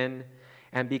from sin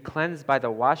and be cleansed by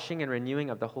the washing and renewing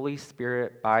of the Holy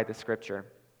Spirit by the Scripture.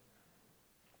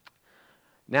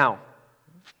 Now,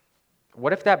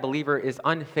 what if that believer is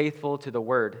unfaithful to the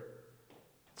Word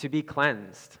to be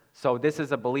cleansed? So this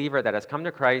is a believer that has come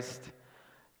to Christ.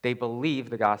 They believe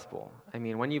the gospel. I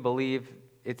mean, when you believe,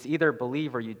 it's either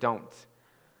believe or you don't.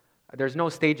 There's no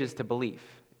stages to belief.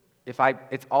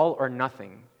 It's all or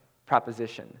nothing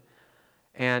proposition.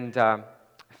 And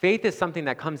faith is something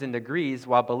that comes in degrees,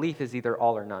 while belief is either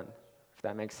all or none, if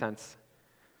that makes sense.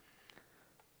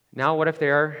 Now, what if they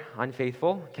are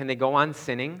unfaithful? Can they go on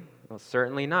sinning? Well,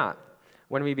 certainly not.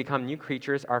 When we become new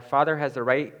creatures, our Father has the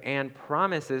right and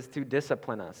promises to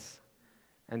discipline us.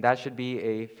 And that should be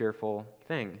a fearful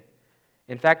thing.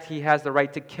 In fact, He has the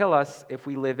right to kill us if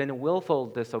we live in willful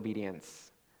disobedience.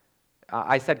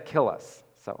 I said kill us,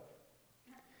 so.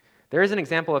 There is an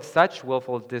example of such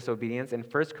willful disobedience in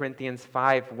 1 Corinthians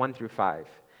 5, 1 through 5.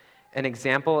 An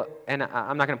example, and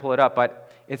I'm not going to pull it up,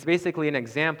 but it's basically an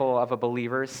example of a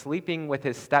believer sleeping with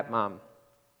his stepmom.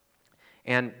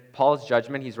 And Paul's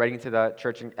judgment, he's writing to the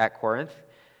church at Corinth,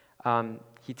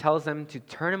 he tells them to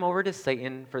turn him over to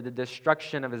Satan for the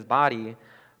destruction of his body,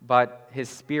 but his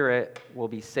spirit will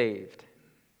be saved.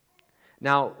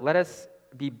 Now, let us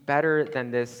be better than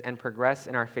this and progress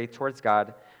in our faith towards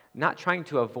God, not trying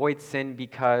to avoid sin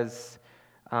because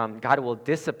God will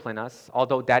discipline us,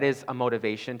 although that is a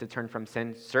motivation to turn from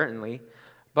sin, certainly,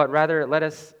 but rather let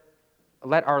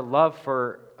our love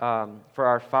for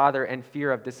our Father and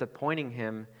fear of disappointing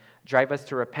Him drive us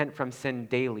to repent from sin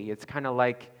daily. It's kind of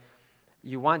like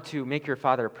you want to make your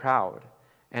Father proud,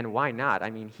 and why not? I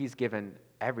mean, He's given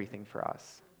everything for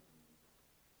us.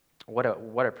 What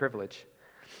a privilege.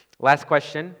 Last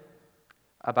question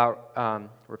about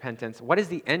repentance. What is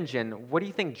the engine? What do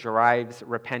you think drives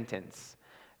repentance?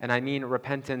 And I mean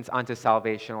repentance unto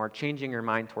salvation, or changing your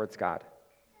mind towards God.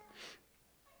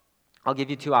 I'll give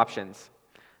you two options.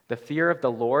 The fear of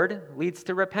the Lord leads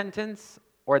to repentance,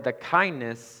 or the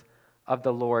kindness of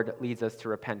the Lord leads us to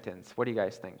repentance. What do you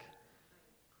guys think?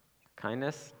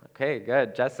 Kindness? Okay,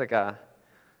 good. Jessica.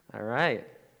 All right.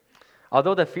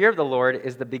 Although the fear of the Lord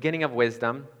is the beginning of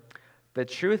wisdom, the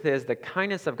truth is the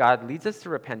kindness of God leads us to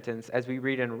repentance, as we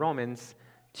read in Romans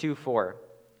 2:4.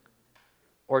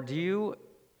 Or do you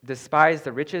despise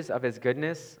the riches of His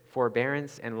goodness,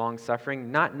 forbearance, and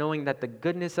long-suffering, not knowing that the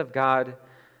goodness of God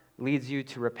leads you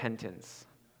to repentance?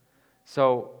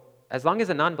 So, as long as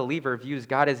a non-believer views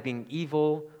God as being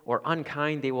evil or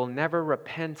unkind, they will never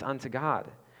repent unto God.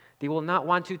 They will not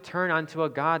want to turn unto a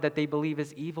God that they believe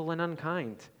is evil and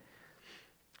unkind.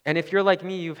 And if you're like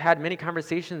me, you've had many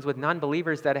conversations with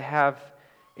non-believers that have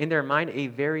in their mind a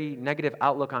very negative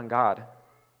outlook on God.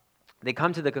 They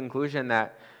come to the conclusion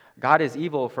that God is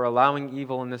evil for allowing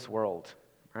evil in this world,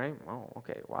 right? Oh,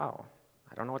 okay, wow.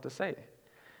 I don't know what to say.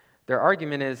 Their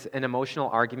argument is an emotional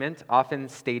argument, often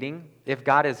stating, if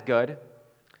God is good,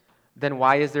 then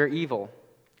why is there evil,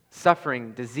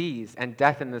 suffering, disease, and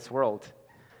death in this world?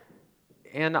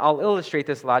 And I'll illustrate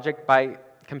this logic by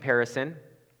comparison.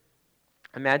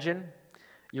 Imagine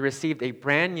you received a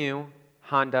brand new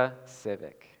Honda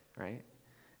Civic, right?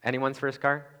 Anyone's first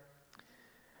car?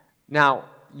 Now,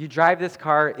 you drive this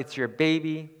car, it's your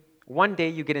baby. one day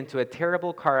you get into a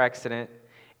terrible car accident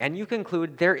and you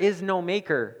conclude there is no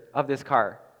maker of this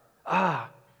car.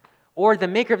 Or the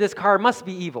maker of this car must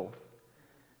be evil.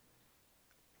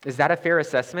 Is that a fair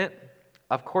assessment?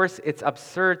 Of course, it's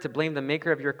absurd to blame the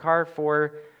maker of your car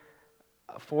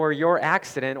for your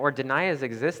accident or deny his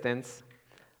existence.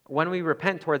 When we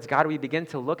repent towards God, we begin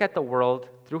to look at the world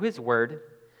through his word,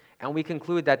 and we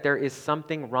conclude that there is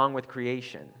something wrong with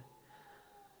creation.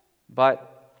 But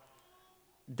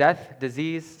death,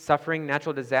 disease, suffering,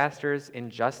 natural disasters,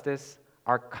 injustice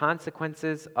are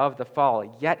consequences of the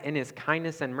fall. Yet in his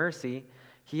kindness and mercy,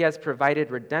 he has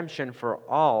provided redemption for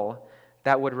all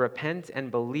that would repent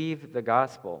and believe the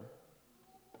gospel.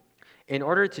 In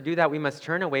order to do that, we must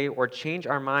turn away or change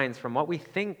our minds from what we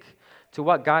think to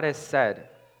what God has said.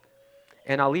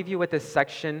 And I'll leave you with this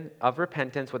section of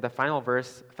repentance with the final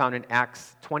verse found in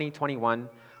Acts 20:21,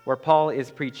 where Paul is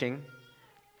preaching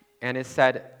and is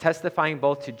said, testifying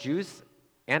both to Jews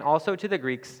and also to the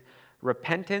Greeks,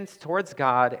 repentance towards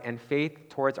God and faith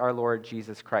towards our Lord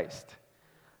Jesus Christ.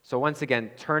 So once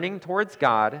again, turning towards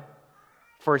God,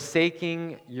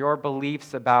 forsaking your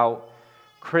beliefs about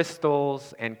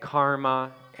crystals and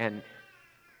karma and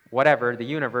whatever, the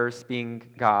universe being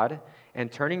God,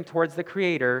 and turning towards the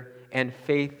Creator and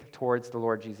faith towards the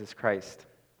Lord Jesus Christ.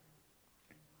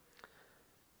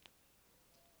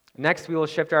 Next, we will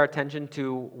shift our attention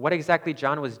to what exactly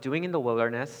John was doing in the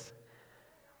wilderness.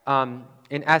 In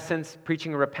essence,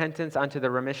 preaching repentance unto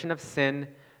the remission of sin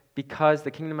because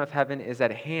the kingdom of heaven is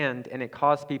at hand and it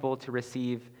caused people to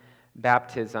receive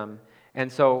baptism. And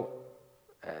so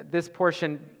this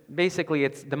portion, basically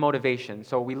it's the motivation.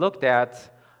 So we looked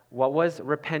at what was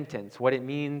repentance, what it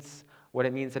means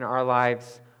in our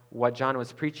lives, what John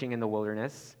was preaching in the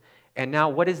wilderness, and now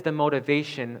what is the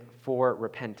motivation for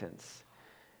repentance?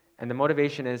 And the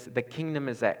motivation is the kingdom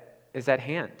is at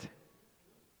hand.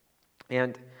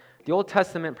 And the Old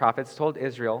Testament prophets told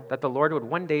Israel that the Lord would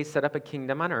one day set up a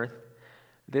kingdom on earth.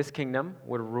 This kingdom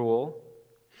would rule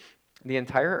the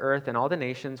entire earth, and all the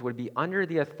nations would be under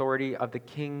the authority of the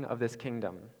king of this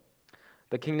kingdom.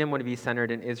 The kingdom would be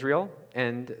centered in Israel,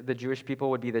 and the Jewish people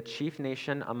would be the chief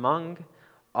nation among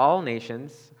all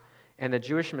nations, and the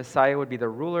Jewish Messiah would be the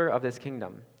ruler of this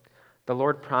kingdom. The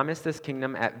Lord promised this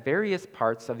kingdom at various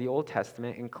parts of the Old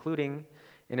Testament, including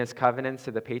in his covenants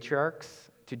to the patriarchs,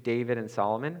 to David and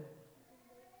Solomon.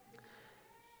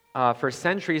 For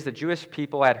centuries, the Jewish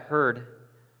people had heard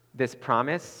this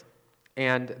promise,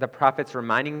 and the prophets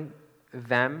reminding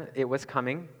them it was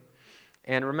coming.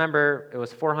 And remember, it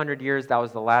was 400 years, that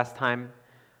was the last time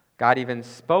God even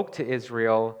spoke to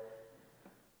Israel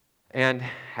and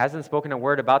hasn't spoken a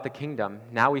word about the kingdom.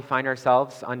 Now we find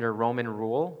ourselves under Roman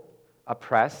rule,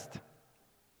 oppressed.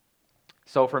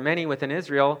 So for many within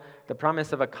Israel, the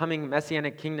promise of a coming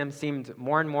messianic kingdom seemed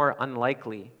more and more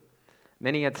unlikely.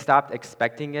 Many had stopped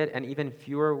expecting it, and even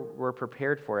fewer were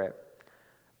prepared for it.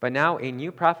 But now a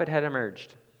new prophet had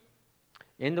emerged.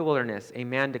 In the wilderness, a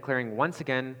man declaring once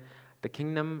again the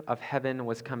kingdom of heaven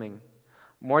was coming.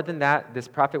 More than that, this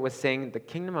prophet was saying the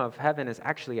kingdom of heaven is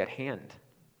actually at hand.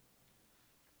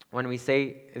 When we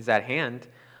say is at hand,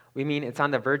 we mean it's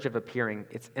on the verge of appearing.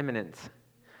 It's imminent.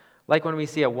 Like when we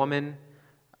see a woman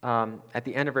at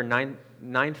the end of her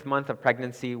ninth month of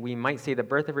pregnancy, we might say the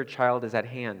birth of her child is at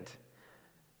hand.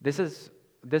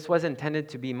 This was intended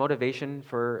to be motivation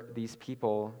for these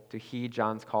people to heed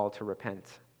John's call to repent.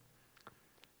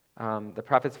 The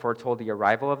prophets foretold the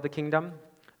arrival of the kingdom.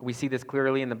 We see this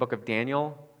clearly in the book of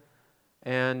Daniel.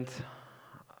 And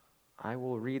I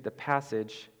will read the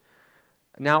passage.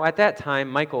 Now at that time,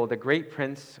 Michael, the great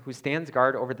prince who stands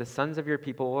guard over the sons of your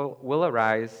people, will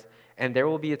arise, and there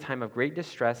will be a time of great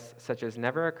distress, such as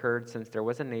never occurred since there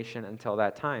was a nation until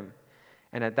that time.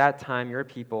 And at that time, your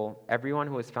people, everyone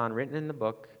who is found written in the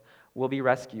book, will be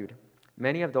rescued.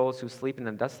 Many of those who sleep in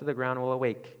the dust of the ground will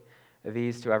awake,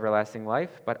 these to everlasting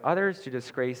life, but others to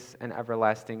disgrace and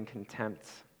everlasting contempt.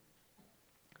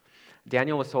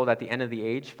 Daniel was told at the end of the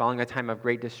age, following a time of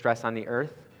great distress on the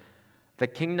earth, the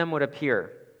kingdom would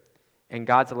appear, and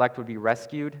God's elect would be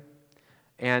rescued,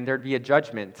 and there'd be a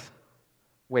judgment,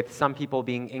 with some people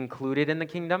being included in the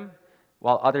kingdom,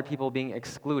 while other people being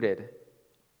excluded.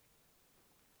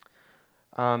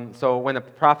 So when the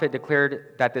prophet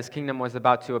declared that this kingdom was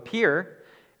about to appear,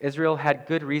 Israel had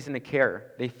good reason to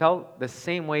care. They felt the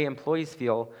same way employees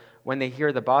feel when they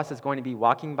hear the boss is going to be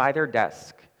walking by their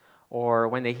desk, or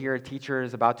when they hear a teacher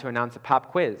is about to announce a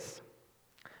pop quiz.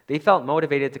 They felt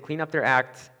motivated to clean up their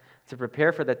act, to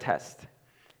prepare for the test.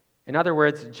 In other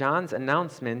words, John's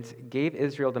announcement gave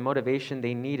Israel the motivation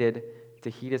they needed to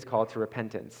heed his call to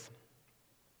repentance.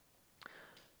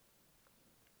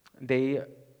 They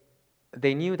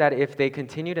They knew that if they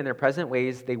continued in their present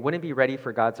ways, they wouldn't be ready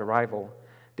for God's arrival.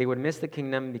 They would miss the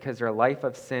kingdom because their life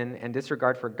of sin and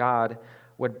disregard for God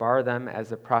would bar them, as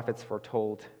the prophets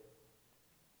foretold.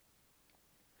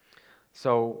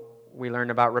 So we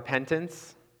learned about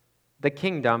repentance, the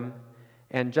kingdom,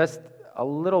 and just a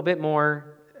little bit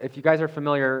more. If you guys are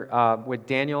familiar with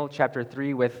Daniel chapter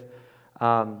 3 with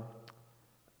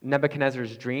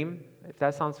Nebuchadnezzar's dream, if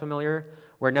that sounds familiar,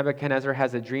 where Nebuchadnezzar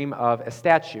has a dream of a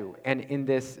statue. And in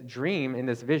this dream, in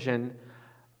this vision,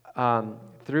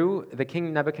 through the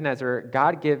king Nebuchadnezzar,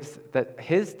 God gives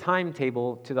his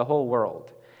timetable to the whole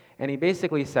world. And he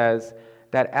basically says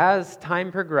that as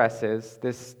time progresses,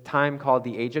 this time called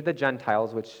the Age of the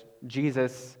Gentiles, which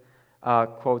Jesus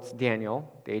quotes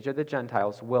Daniel, the Age of the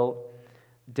Gentiles, will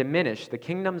diminish. The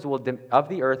kingdoms of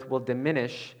the earth will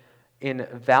diminish in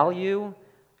value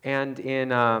and in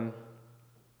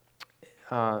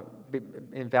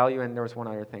value, and there was one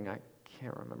other thing I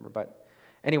can't remember. But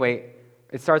anyway,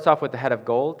 it starts off with the head of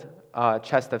gold,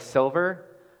 chest of silver,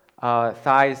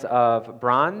 thighs of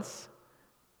bronze,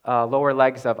 lower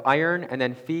legs of iron, and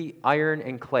then feet, iron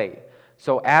and clay.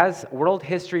 So as world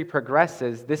history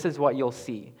progresses, this is what you'll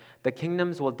see. The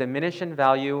kingdoms will diminish in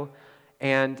value,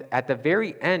 and at the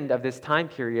very end of this time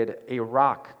period, a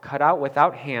rock cut out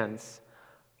without hands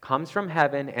comes from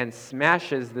heaven and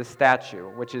smashes the statue,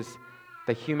 which is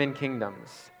the human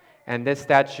kingdoms. And this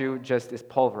statue just is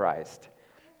pulverized.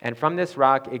 And from this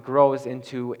rock, it grows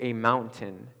into a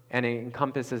mountain, and it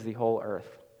encompasses the whole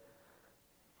earth.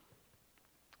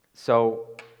 So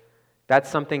that's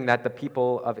something that the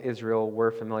people of Israel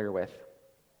were familiar with.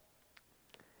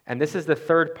 And this is the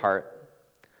third part.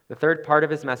 The third part of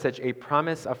his message, a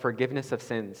promise of forgiveness of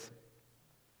sins.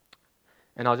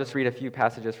 And I'll just read a few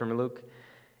passages from Luke.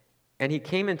 And he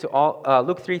came into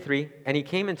Luke 3:3, and he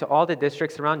came into all the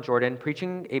districts around Jordan,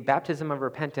 preaching a baptism of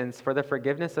repentance for the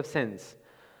forgiveness of sins.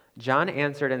 John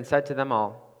answered and said to them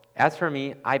all, "As for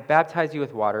me, I baptize you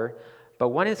with water, but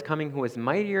one is coming who is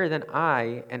mightier than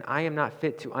I, and I am not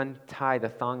fit to untie the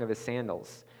thong of his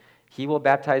sandals. He will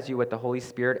baptize you with the Holy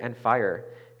Spirit and fire.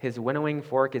 His winnowing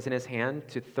fork is in his hand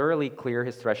to thoroughly clear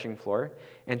his threshing floor,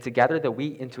 and to gather the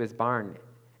wheat into his barn,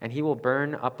 and he will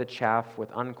burn up the chaff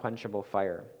with unquenchable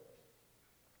fire."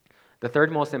 The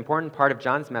third most important part of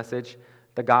John's message,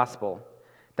 the gospel,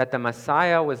 that the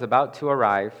Messiah was about to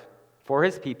arrive. For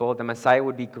his people, the Messiah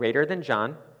would be greater than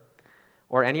John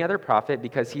or any other prophet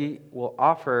because he will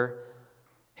offer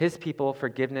his people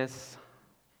forgiveness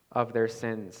of their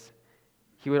sins.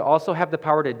 He would also have the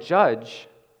power to judge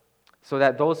so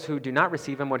that those who do not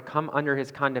receive him would come under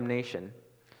his condemnation.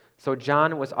 So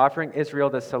John was offering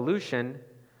Israel the solution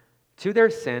to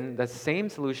their sin, the same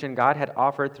solution God had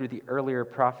offered through the earlier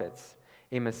prophets: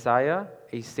 a Messiah,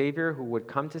 a Savior who would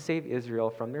come to save Israel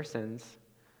from their sins,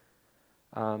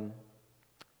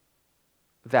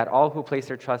 that all who place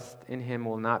their trust in him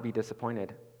will not be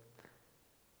disappointed.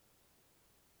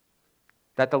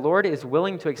 That the Lord is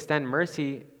willing to extend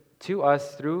mercy to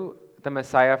us through the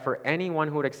Messiah for anyone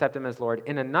who would accept him as Lord.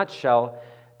 In a nutshell,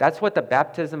 that's what the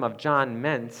baptism of John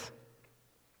meant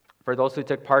for those who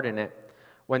took part in it.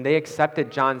 When they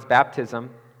accepted John's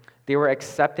baptism, they were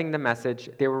accepting the message,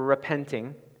 they were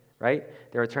repenting, right?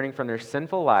 They were turning from their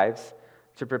sinful lives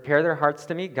to prepare their hearts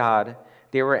to meet God.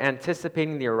 They were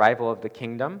anticipating the arrival of the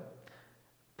kingdom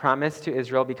promised to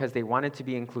Israel because they wanted to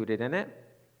be included in it.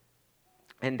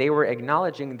 And they were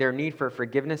acknowledging their need for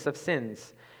forgiveness of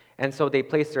sins. And so they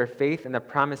placed their faith in the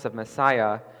promise of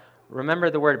Messiah. Remember,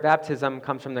 the word baptism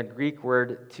comes from the Greek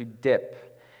word to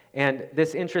dip. And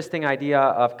this interesting idea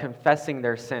of confessing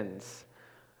their sins.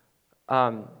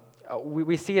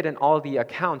 We see it in all the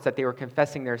accounts that they were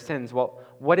confessing their sins. Well,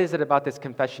 what is it about this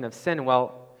confession of sin?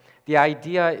 Well, the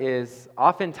idea is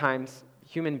oftentimes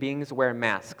human beings wear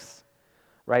masks,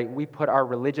 right? We put our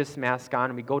religious mask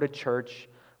on, we go to church,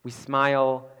 we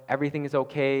smile, everything is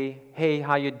okay. Hey,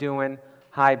 how you doing?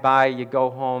 Hi, bye. You go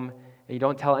home, and you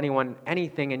don't tell anyone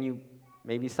anything, and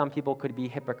maybe some people could be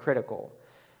hypocritical.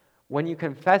 When you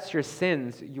confess your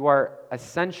sins, you are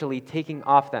essentially taking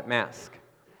off that mask,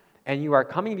 and you are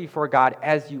coming before God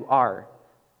as you are,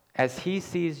 as he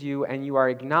sees you, and you are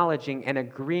acknowledging and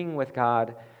agreeing with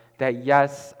God that,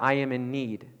 yes, I am in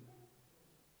need.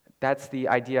 That's the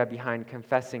idea behind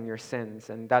confessing your sins,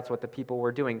 and that's what the people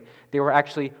were doing. They were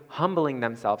actually humbling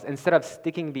themselves. Instead of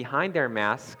sticking behind their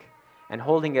mask and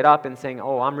holding it up and saying,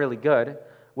 "Oh, I'm really good,"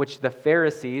 which the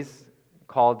Pharisees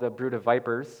called the brood of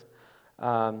vipers,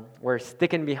 were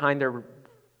sticking behind their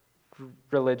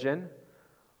religion,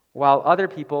 while other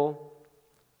people,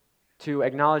 to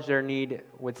acknowledge their need,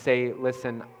 would say,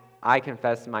 "Listen, I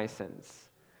confess my sins."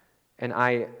 and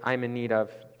I'm in need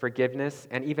of forgiveness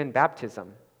and even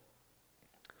baptism.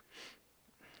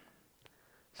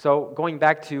 So going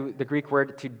back to the Greek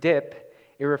word to dip,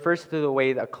 it refers to the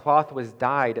way that a cloth was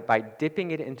dyed by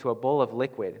dipping it into a bowl of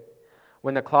liquid.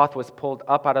 When the cloth was pulled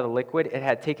up out of the liquid, it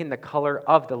had taken the color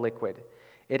of the liquid.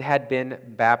 It had been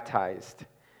baptized.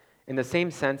 In the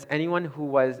same sense, anyone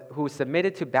who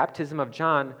submitted to baptism of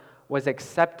John was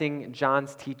accepting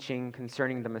John's teaching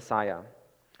concerning the Messiah.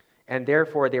 And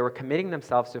therefore, they were committing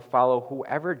themselves to follow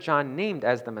whoever John named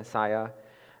as the Messiah,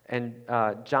 and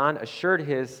John assured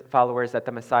his followers that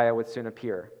the Messiah would soon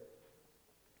appear.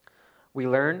 We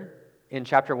learn in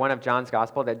chapter 1 of John's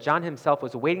Gospel that John himself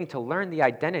was waiting to learn the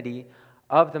identity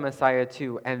of the Messiah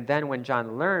too, and then when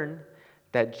John learned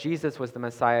that Jesus was the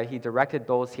Messiah, he directed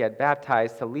those he had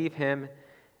baptized to leave him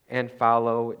and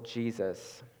follow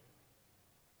Jesus.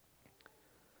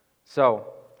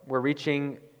 So, we're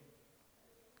reaching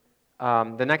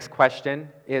the next question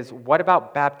is, what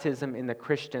about baptism in the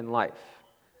Christian life?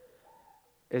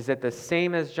 Is it the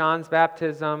same as John's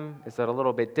baptism? Is it a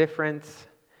little bit different?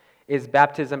 Is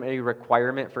baptism a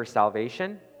requirement for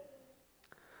salvation?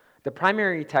 The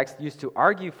primary text used to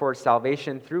argue for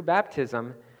salvation through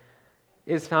baptism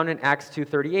is found in Acts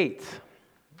 2:38.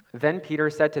 Then Peter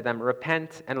said to them,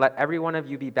 "Repent and let every one of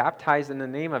you be baptized in the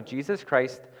name of Jesus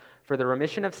Christ for the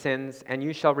remission of sins, and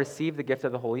you shall receive the gift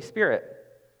of the Holy Spirit."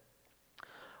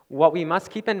 What we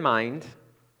must keep in mind,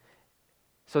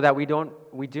 so that we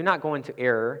do not go into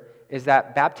error, is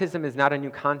that baptism is not a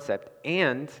new concept,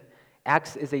 and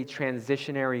Acts is a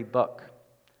transitionary book.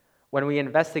 When we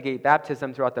investigate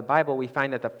baptism throughout the Bible, we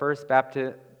find that the first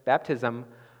baptism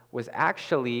was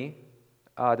actually,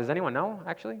 does anyone know,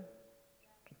 actually?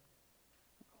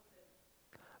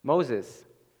 Moses.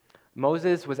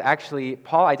 Moses was actually,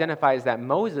 Paul identifies that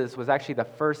Moses was actually the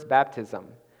first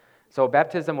baptism. So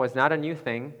baptism was not a new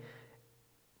thing.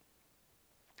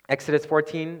 Exodus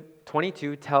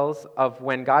 14:22 tells of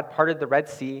when God parted the Red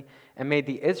Sea and made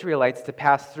the Israelites to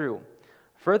pass through.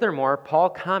 Furthermore, Paul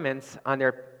comments on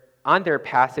their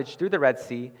passage through the Red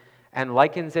Sea and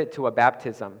likens it to a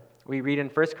baptism. We read in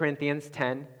 1 Corinthians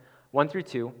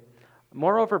 10:1-2,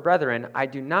 "Moreover, brethren, I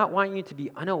do not want you to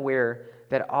be unaware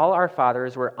that all our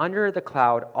fathers were under the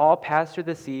cloud, all passed through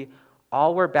the sea,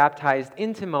 all were baptized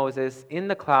into Moses in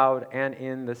the cloud and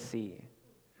in the sea."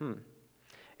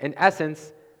 In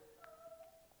essence,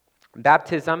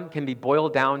 baptism can be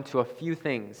boiled down to a few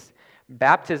things.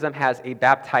 Baptism has a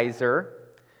baptizer,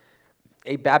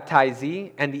 a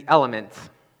baptizee, and the element.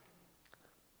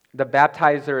 The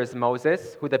baptizer is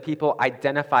Moses, who the people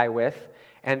identify with,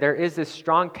 and there is this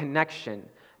strong connection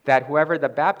that whoever the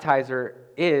baptizer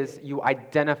is, you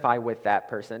identify with that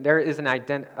person. There is an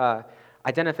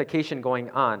identification going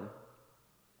on.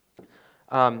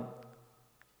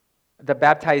 The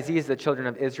baptizee is the children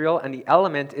of Israel, and the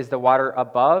element is the water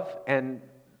above and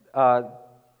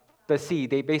the sea.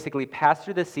 They basically pass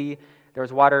through the sea.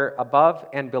 There's water above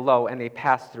and below, and they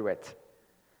pass through it.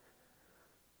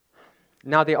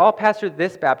 Now, they all passed through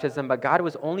this baptism, but God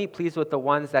was only pleased with the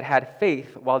ones that had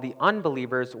faith, while the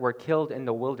unbelievers were killed in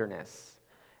the wilderness.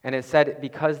 And it said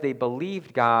because they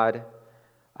believed God,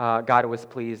 God was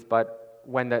pleased. But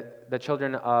when the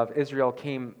children of Israel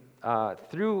came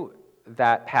through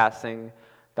that passing,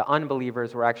 the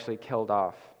unbelievers were actually killed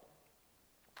off.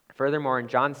 Furthermore, in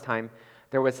John's time,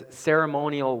 there was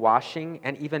ceremonial washing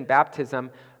and even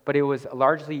baptism, but it was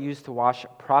largely used to wash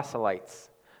proselytes.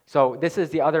 So this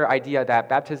is the other idea that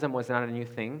baptism was not a new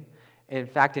thing. In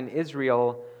fact, in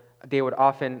Israel, they would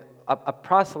often, a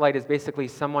proselyte is basically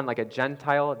someone like a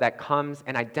Gentile that comes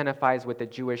and identifies with the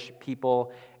Jewish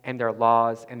people and their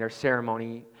laws and their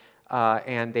ceremony,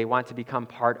 and they want to become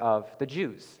part of the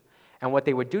Jews. And what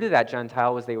they would do to that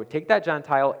Gentile was they would take that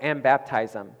Gentile and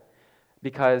baptize him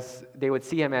because they would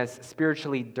see him as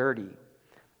spiritually dirty.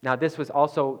 Now, this was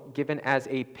also given as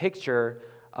a picture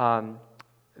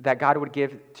that God would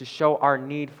give to show our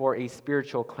need for a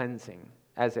spiritual cleansing,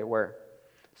 as it were,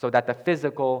 so that the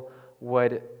physical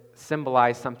would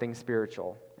symbolize something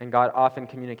spiritual. And God often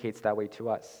communicates that way to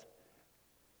us.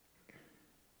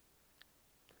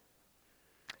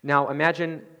 Now,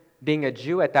 imagine being a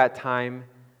Jew at that time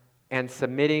and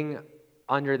submitting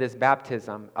under this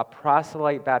baptism, a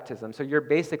proselyte baptism. So you're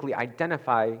basically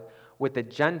identified with the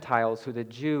Gentiles, who the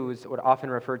Jews would often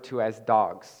refer to as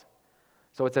dogs.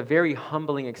 So it's a very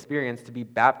humbling experience to be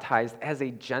baptized as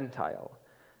a Gentile.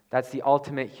 That's the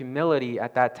ultimate humility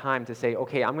at that time, to say,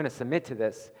 okay, I'm going to submit to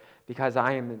this because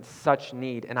I am in such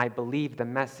need and I believe the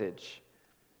message.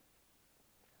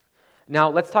 Now,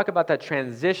 let's talk about that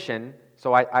transition.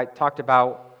 So I talked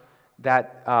about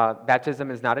that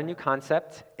baptism is not a new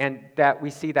concept, and that we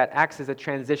see that Acts is a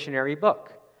transitionary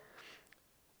book,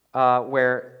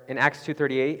 where in Acts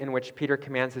 2:38, in which Peter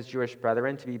commands his Jewish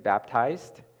brethren to be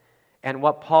baptized, and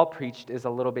what Paul preached is a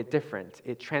little bit different.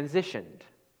 It transitioned.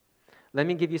 Let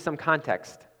me give you some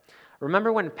context.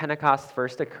 Remember when Pentecost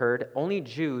first occurred, only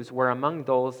Jews were among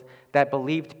those that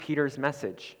believed Peter's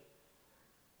message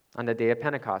on the day of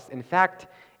Pentecost. In fact,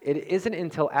 it isn't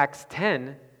until Acts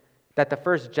 10 that the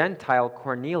first Gentile,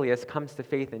 Cornelius, comes to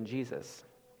faith in Jesus.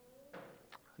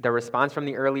 The response from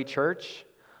the early church,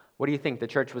 what do you think? The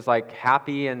church was like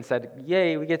happy and said,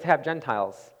 yay, we get to have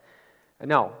Gentiles.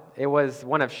 No, it was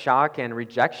one of shock and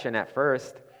rejection at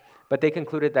first, but they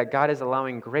concluded that God is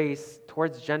allowing grace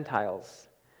towards Gentiles.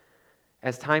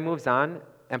 As time moves on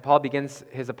and Paul begins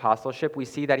his apostleship, we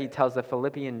see that he tells the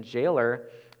Philippian jailer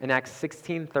in Acts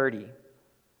 16:30.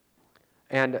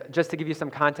 And just to give you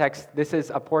some context, this is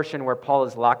a portion where Paul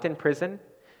is locked in prison,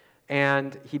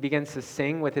 and he begins to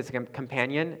sing with his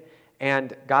companion,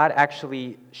 and God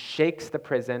actually shakes the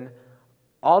prison.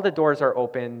 All the doors are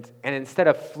opened, and instead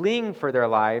of fleeing for their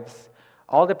lives,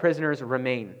 all the prisoners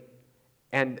remain.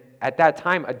 And at that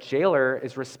time, a jailer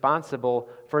is responsible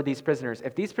for these prisoners.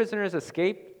 If these prisoners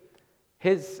escape,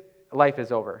 his life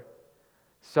is over.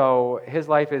 So his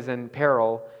life is in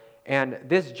peril. And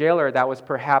this jailer that was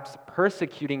perhaps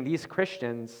persecuting these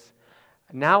Christians,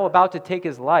 now about to take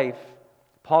his life,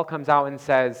 Paul comes out and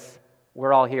says,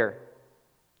 we're all here.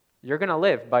 You're going to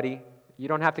live, buddy. You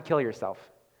don't have to kill yourself.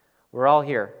 We're all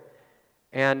here.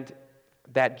 And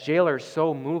that jailer,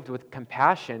 so moved with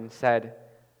compassion, said,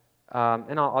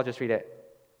 and I'll just read it.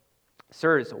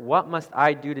 Sirs, what must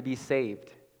I do to be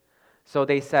saved? So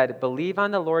they said, believe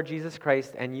on the Lord Jesus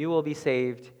Christ, and you will be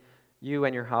saved, you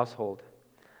and your household.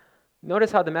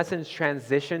 Notice how the message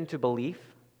transitioned to belief.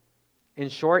 In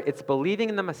short, it's believing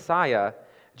in the Messiah,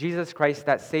 Jesus Christ,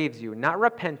 that saves you. Not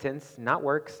repentance, not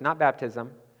works, not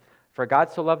baptism. For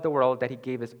God so loved the world that he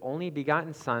gave his only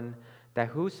begotten Son, that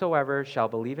whosoever shall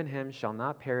believe in him shall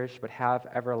not perish but have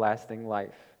everlasting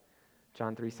life.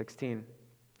 John 3:16.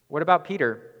 What about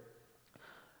Peter?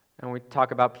 And when we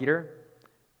talk about Peter,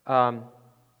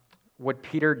 would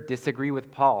Peter disagree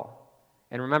with Paul?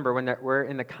 And remember, we're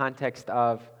in the context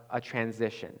of a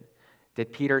transition.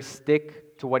 Did Peter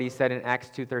stick to what he said in Acts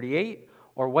 2:38,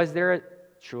 or was there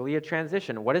truly a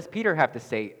transition? What does Peter have to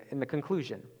say in the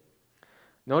conclusion?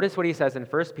 Notice what he says in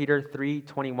 1 Peter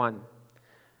 3:21.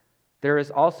 There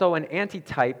is also an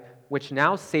antitype which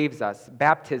now saves us,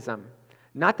 baptism,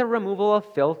 not the removal of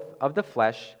filth of the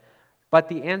flesh, but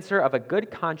the answer of a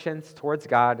good conscience towards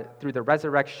God through the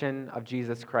resurrection of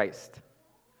Jesus Christ.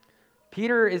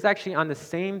 Peter is actually on the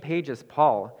same page as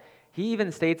Paul. He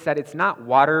even states that it's not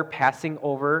water passing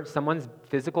over someone's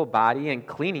physical body and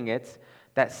cleaning it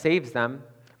that saves them,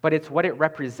 but it's what it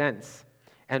represents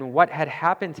and what had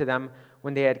happened to them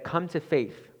when they had come to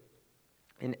faith.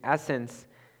 In essence,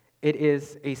 it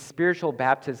is a spiritual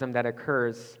baptism that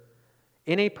occurs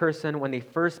in a person when they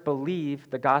first believe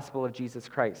the gospel of Jesus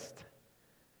Christ.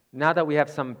 Now that we have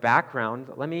some background,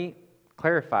 let me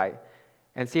clarify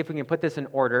and see if we can put this in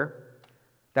order,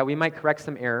 that we might correct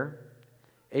some error.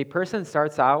 A person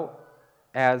starts out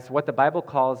as what the Bible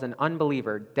calls an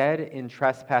unbeliever, dead in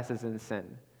trespasses and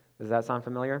sin. Does that sound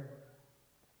familiar?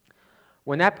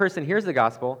 When that person hears the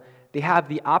gospel, they have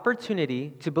the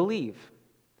opportunity to believe.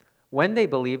 When they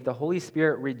believe, the Holy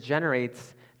Spirit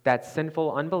regenerates that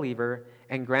sinful unbeliever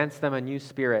and grants them a new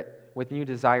spirit with new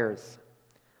desires.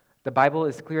 The Bible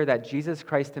is clear that Jesus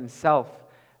Christ himself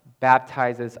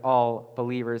baptizes all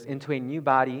believers into a new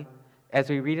body, as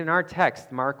we read in our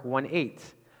text, Mark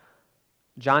 1:8.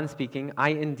 John speaking, I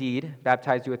indeed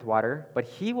baptize you with water, but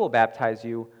he will baptize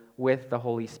you with the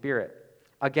Holy Spirit.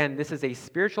 Again, this is a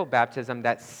spiritual baptism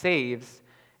that saves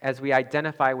as we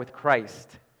identify with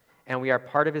Christ, and we are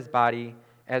part of his body,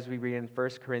 as we read in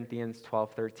 1 Corinthians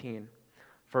 12:13.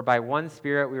 For by one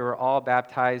Spirit we were all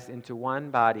baptized into one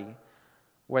body,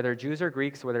 whether Jews or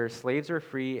Greeks, whether slaves or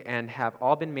free, and have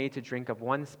all been made to drink of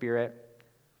one Spirit.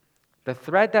 The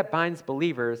thread that binds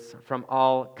believers from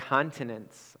all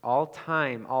continents, all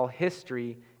time, all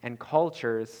history, and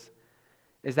cultures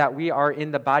is that we are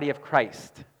in the body of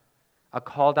Christ, a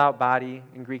called-out body.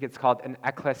 In Greek, it's called an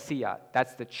ecclesia.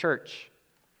 That's the church,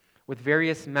 with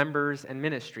various members and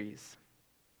ministries.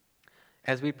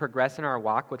 As we progress in our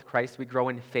walk with Christ, we grow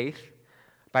in faith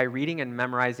by reading and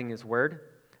memorizing his word.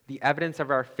 The evidence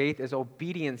of our faith is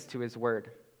obedience to his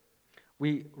word.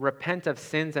 We repent of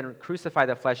sins and crucify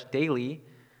the flesh daily,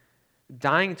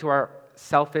 dying to our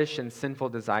selfish and sinful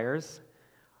desires.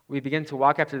 We begin to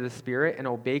walk after the Spirit and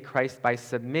obey Christ by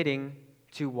submitting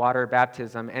to water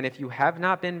baptism. And if you have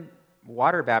not been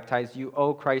water baptized, you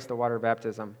owe Christ the water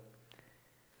baptism.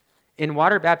 In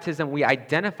water baptism, we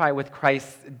identify with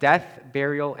Christ's death,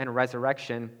 burial, and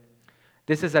resurrection.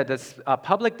 This is a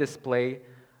public display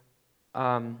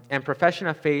and profession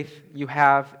of faith you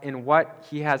have in what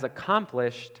he has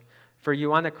accomplished for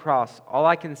you on the cross. All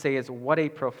I can say is what a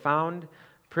profound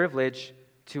privilege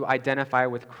to identify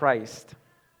with Christ.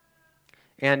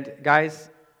 And guys,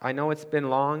 I know it's been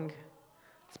long.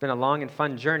 It's been a long and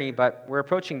fun journey, but we're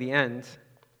approaching the end.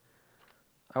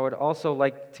 I would also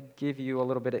like to give you a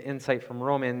little bit of insight from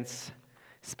Romans,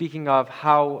 speaking of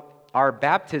how our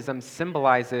baptism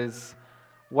symbolizes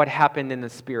what happened in the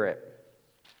Spirit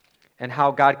and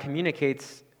how God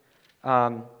communicates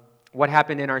what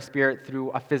happened in our spirit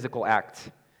through a physical act.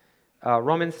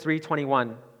 Romans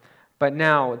 3:21, but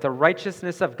now the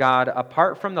righteousness of God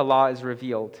apart from the law is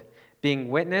revealed, being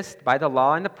witnessed by the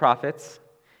law and the prophets,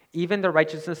 even the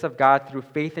righteousness of God through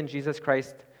faith in Jesus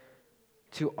Christ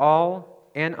to all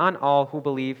and on all who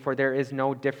believe, for there is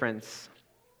no difference.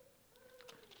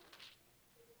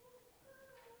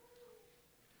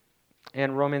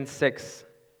 And Romans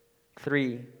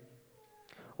 6:3,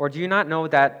 or do you not know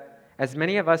that as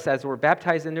many of us as were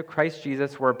baptized into Christ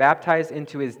Jesus were baptized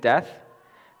into his death?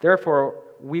 Therefore,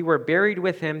 we were buried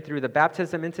with him through the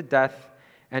baptism into death,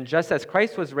 and just as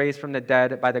Christ was raised from the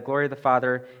dead by the glory of the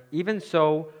Father, even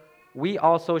so we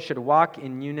also should walk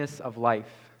in newness of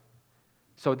life.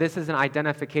 So this is an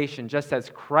identification. Just as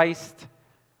Christ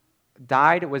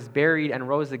died, was buried, and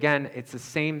rose again, it's the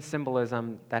same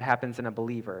symbolism that happens in a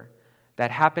believer. That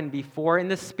happened before in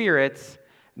the Spirit,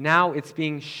 now it's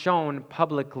being shown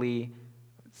publicly,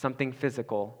 something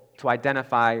physical, to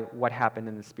identify what happened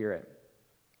in the Spirit.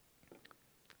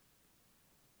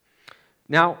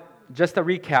 Now, just a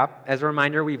recap, as a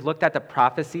reminder, we've looked at the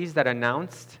prophecies that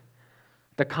announced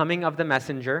the coming of the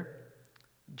messenger,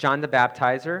 John the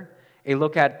Baptizer, a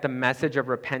look at the message of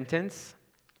repentance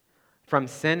from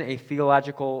sin, a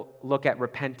theological look at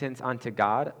repentance unto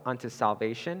God, unto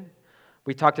salvation.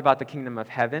 We talked about the kingdom of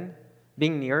heaven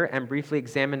being near and briefly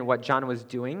examined what John was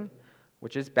doing,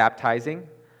 which is baptizing.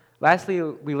 Lastly,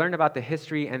 we learned about the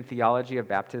history and theology of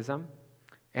baptism.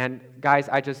 And guys,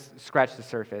 I just scratched the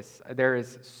surface. There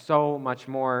is so much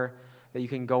more that you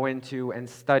can go into and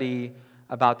study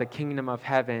about the kingdom of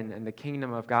heaven and the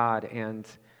kingdom of God. And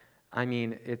I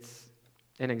mean, it's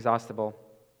inexhaustible.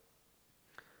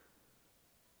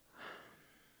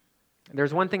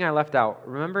 There's one thing I left out.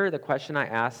 Remember the question I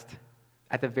asked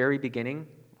at the very beginning?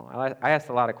 Well, I asked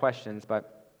a lot of questions,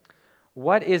 but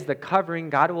what is the covering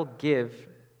God will give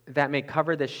that may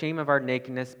cover the shame of our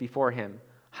nakedness before him?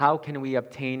 How can we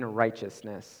obtain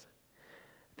righteousness?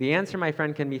 The answer, my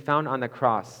friend, can be found on the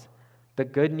cross, the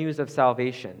good news of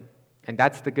salvation. And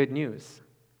that's the good news.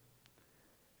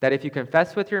 That if you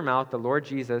confess with your mouth the Lord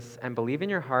Jesus and believe in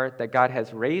your heart that God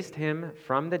has raised him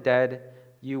from the dead,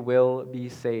 you will be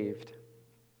saved.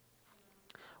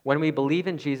 When we believe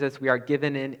in Jesus, we are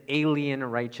given an alien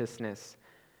righteousness,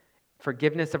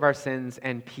 forgiveness of our sins,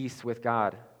 and peace with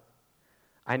God.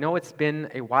 I know it's been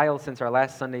a while since our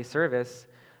last Sunday service,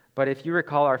 but if you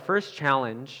recall our first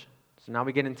challenge, so now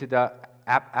we get into the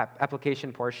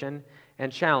application portion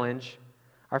and challenge.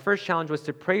 Our first challenge was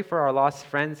to pray for our lost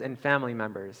friends and family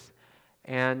members.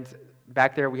 And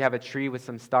back there we have a tree with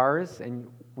some stars, and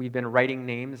we've been writing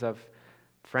names of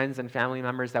friends and family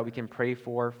members that we can pray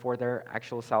for their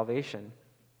actual salvation.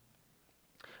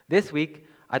 This week,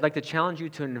 I'd like to challenge you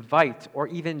to invite or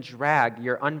even drag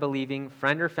your unbelieving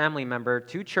friend or family member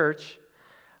to church.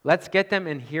 Let's get them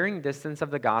in hearing distance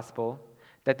of the gospel,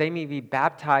 that they may be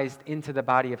baptized into the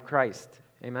body of Christ.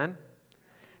 Amen?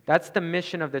 That's the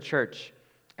mission of the church.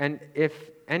 And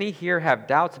if any here have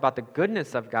doubts about the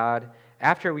goodness of God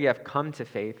after we have come to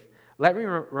faith, let me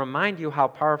remind you how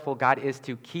powerful God is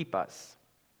to keep us.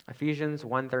 Ephesians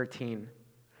 1:13.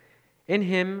 In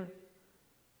him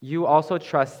you also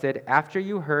trusted after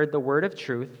you heard the word of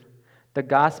truth, the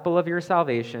gospel of your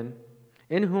salvation,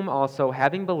 in whom also,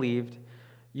 having believed,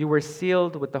 you were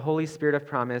sealed with the Holy Spirit of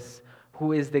promise,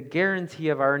 who is the guarantee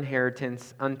of our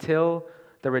inheritance until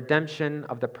the redemption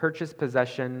of the purchased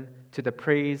possession to the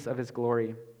praise of his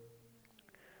glory.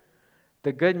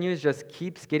 The good news just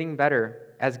keeps getting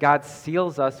better as God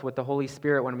seals us with the Holy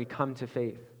Spirit when we come to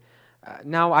faith.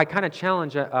 Now, I kind of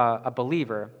challenge a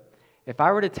believer. If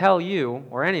I were to tell you,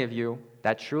 or any of you,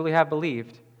 that truly have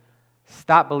believed,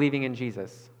 stop believing in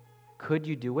Jesus, could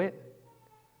you do it?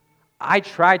 I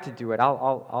tried to do it.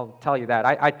 I'll tell you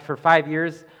that. For 5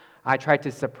 years, I tried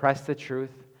to suppress the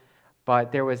truth,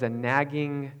 but there was a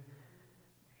nagging,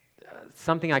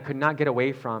 something I could not get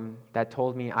away from that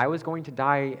told me I was going to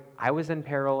die, I was in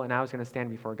peril, and I was going to stand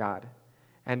before God.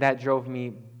 And that drove me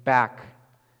back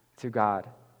to God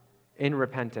in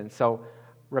repentance. So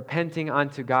repenting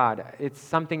unto God, it's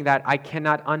something that I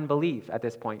cannot unbelieve at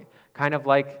this point. Kind of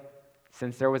like,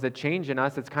 since there was a change in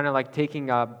us, it's kind of like taking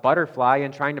a butterfly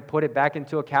and trying to put it back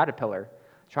into a caterpillar,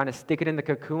 trying to stick it in the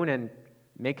cocoon and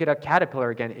make it a caterpillar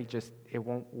again. It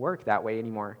won't work that way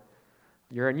anymore.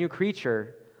 You're a new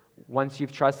creature once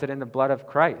you've trusted in the blood of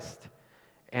Christ.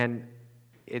 And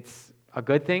it's a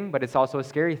good thing, but it's also a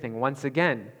scary thing. Once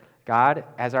again, God,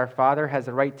 as our Father, has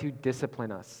the right to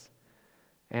discipline us.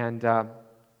 And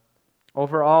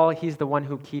overall, He's the one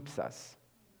who keeps us.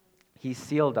 He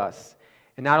sealed us.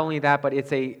 And not only that, but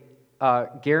it's a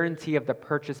guarantee of the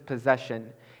purchased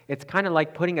possession. It's kind of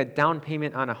like putting a down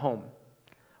payment on a home.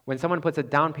 When someone puts a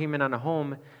down payment on a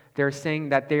home, they're saying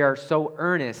that they are so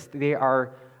earnest,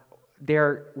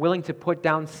 they're willing to put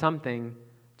down something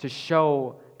to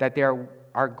show that they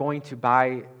are going to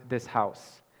buy this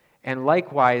house. And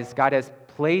likewise, God has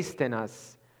placed in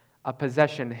us a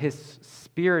possession, His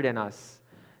Spirit in us,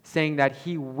 saying that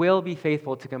He will be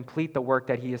faithful to complete the work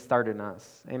that He has started in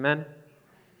us. Amen?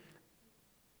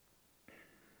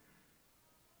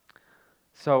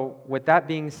 So, with that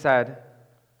being said,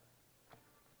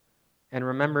 and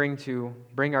remembering to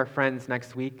bring our friends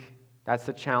next week, that's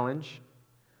the challenge.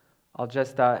 I'll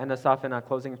just end us off in a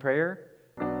closing prayer.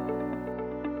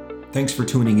 Thanks for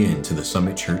tuning in to the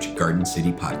Summit Church Garden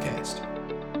City podcast.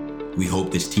 We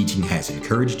hope this teaching has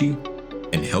encouraged you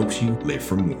and helps you live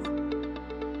for more.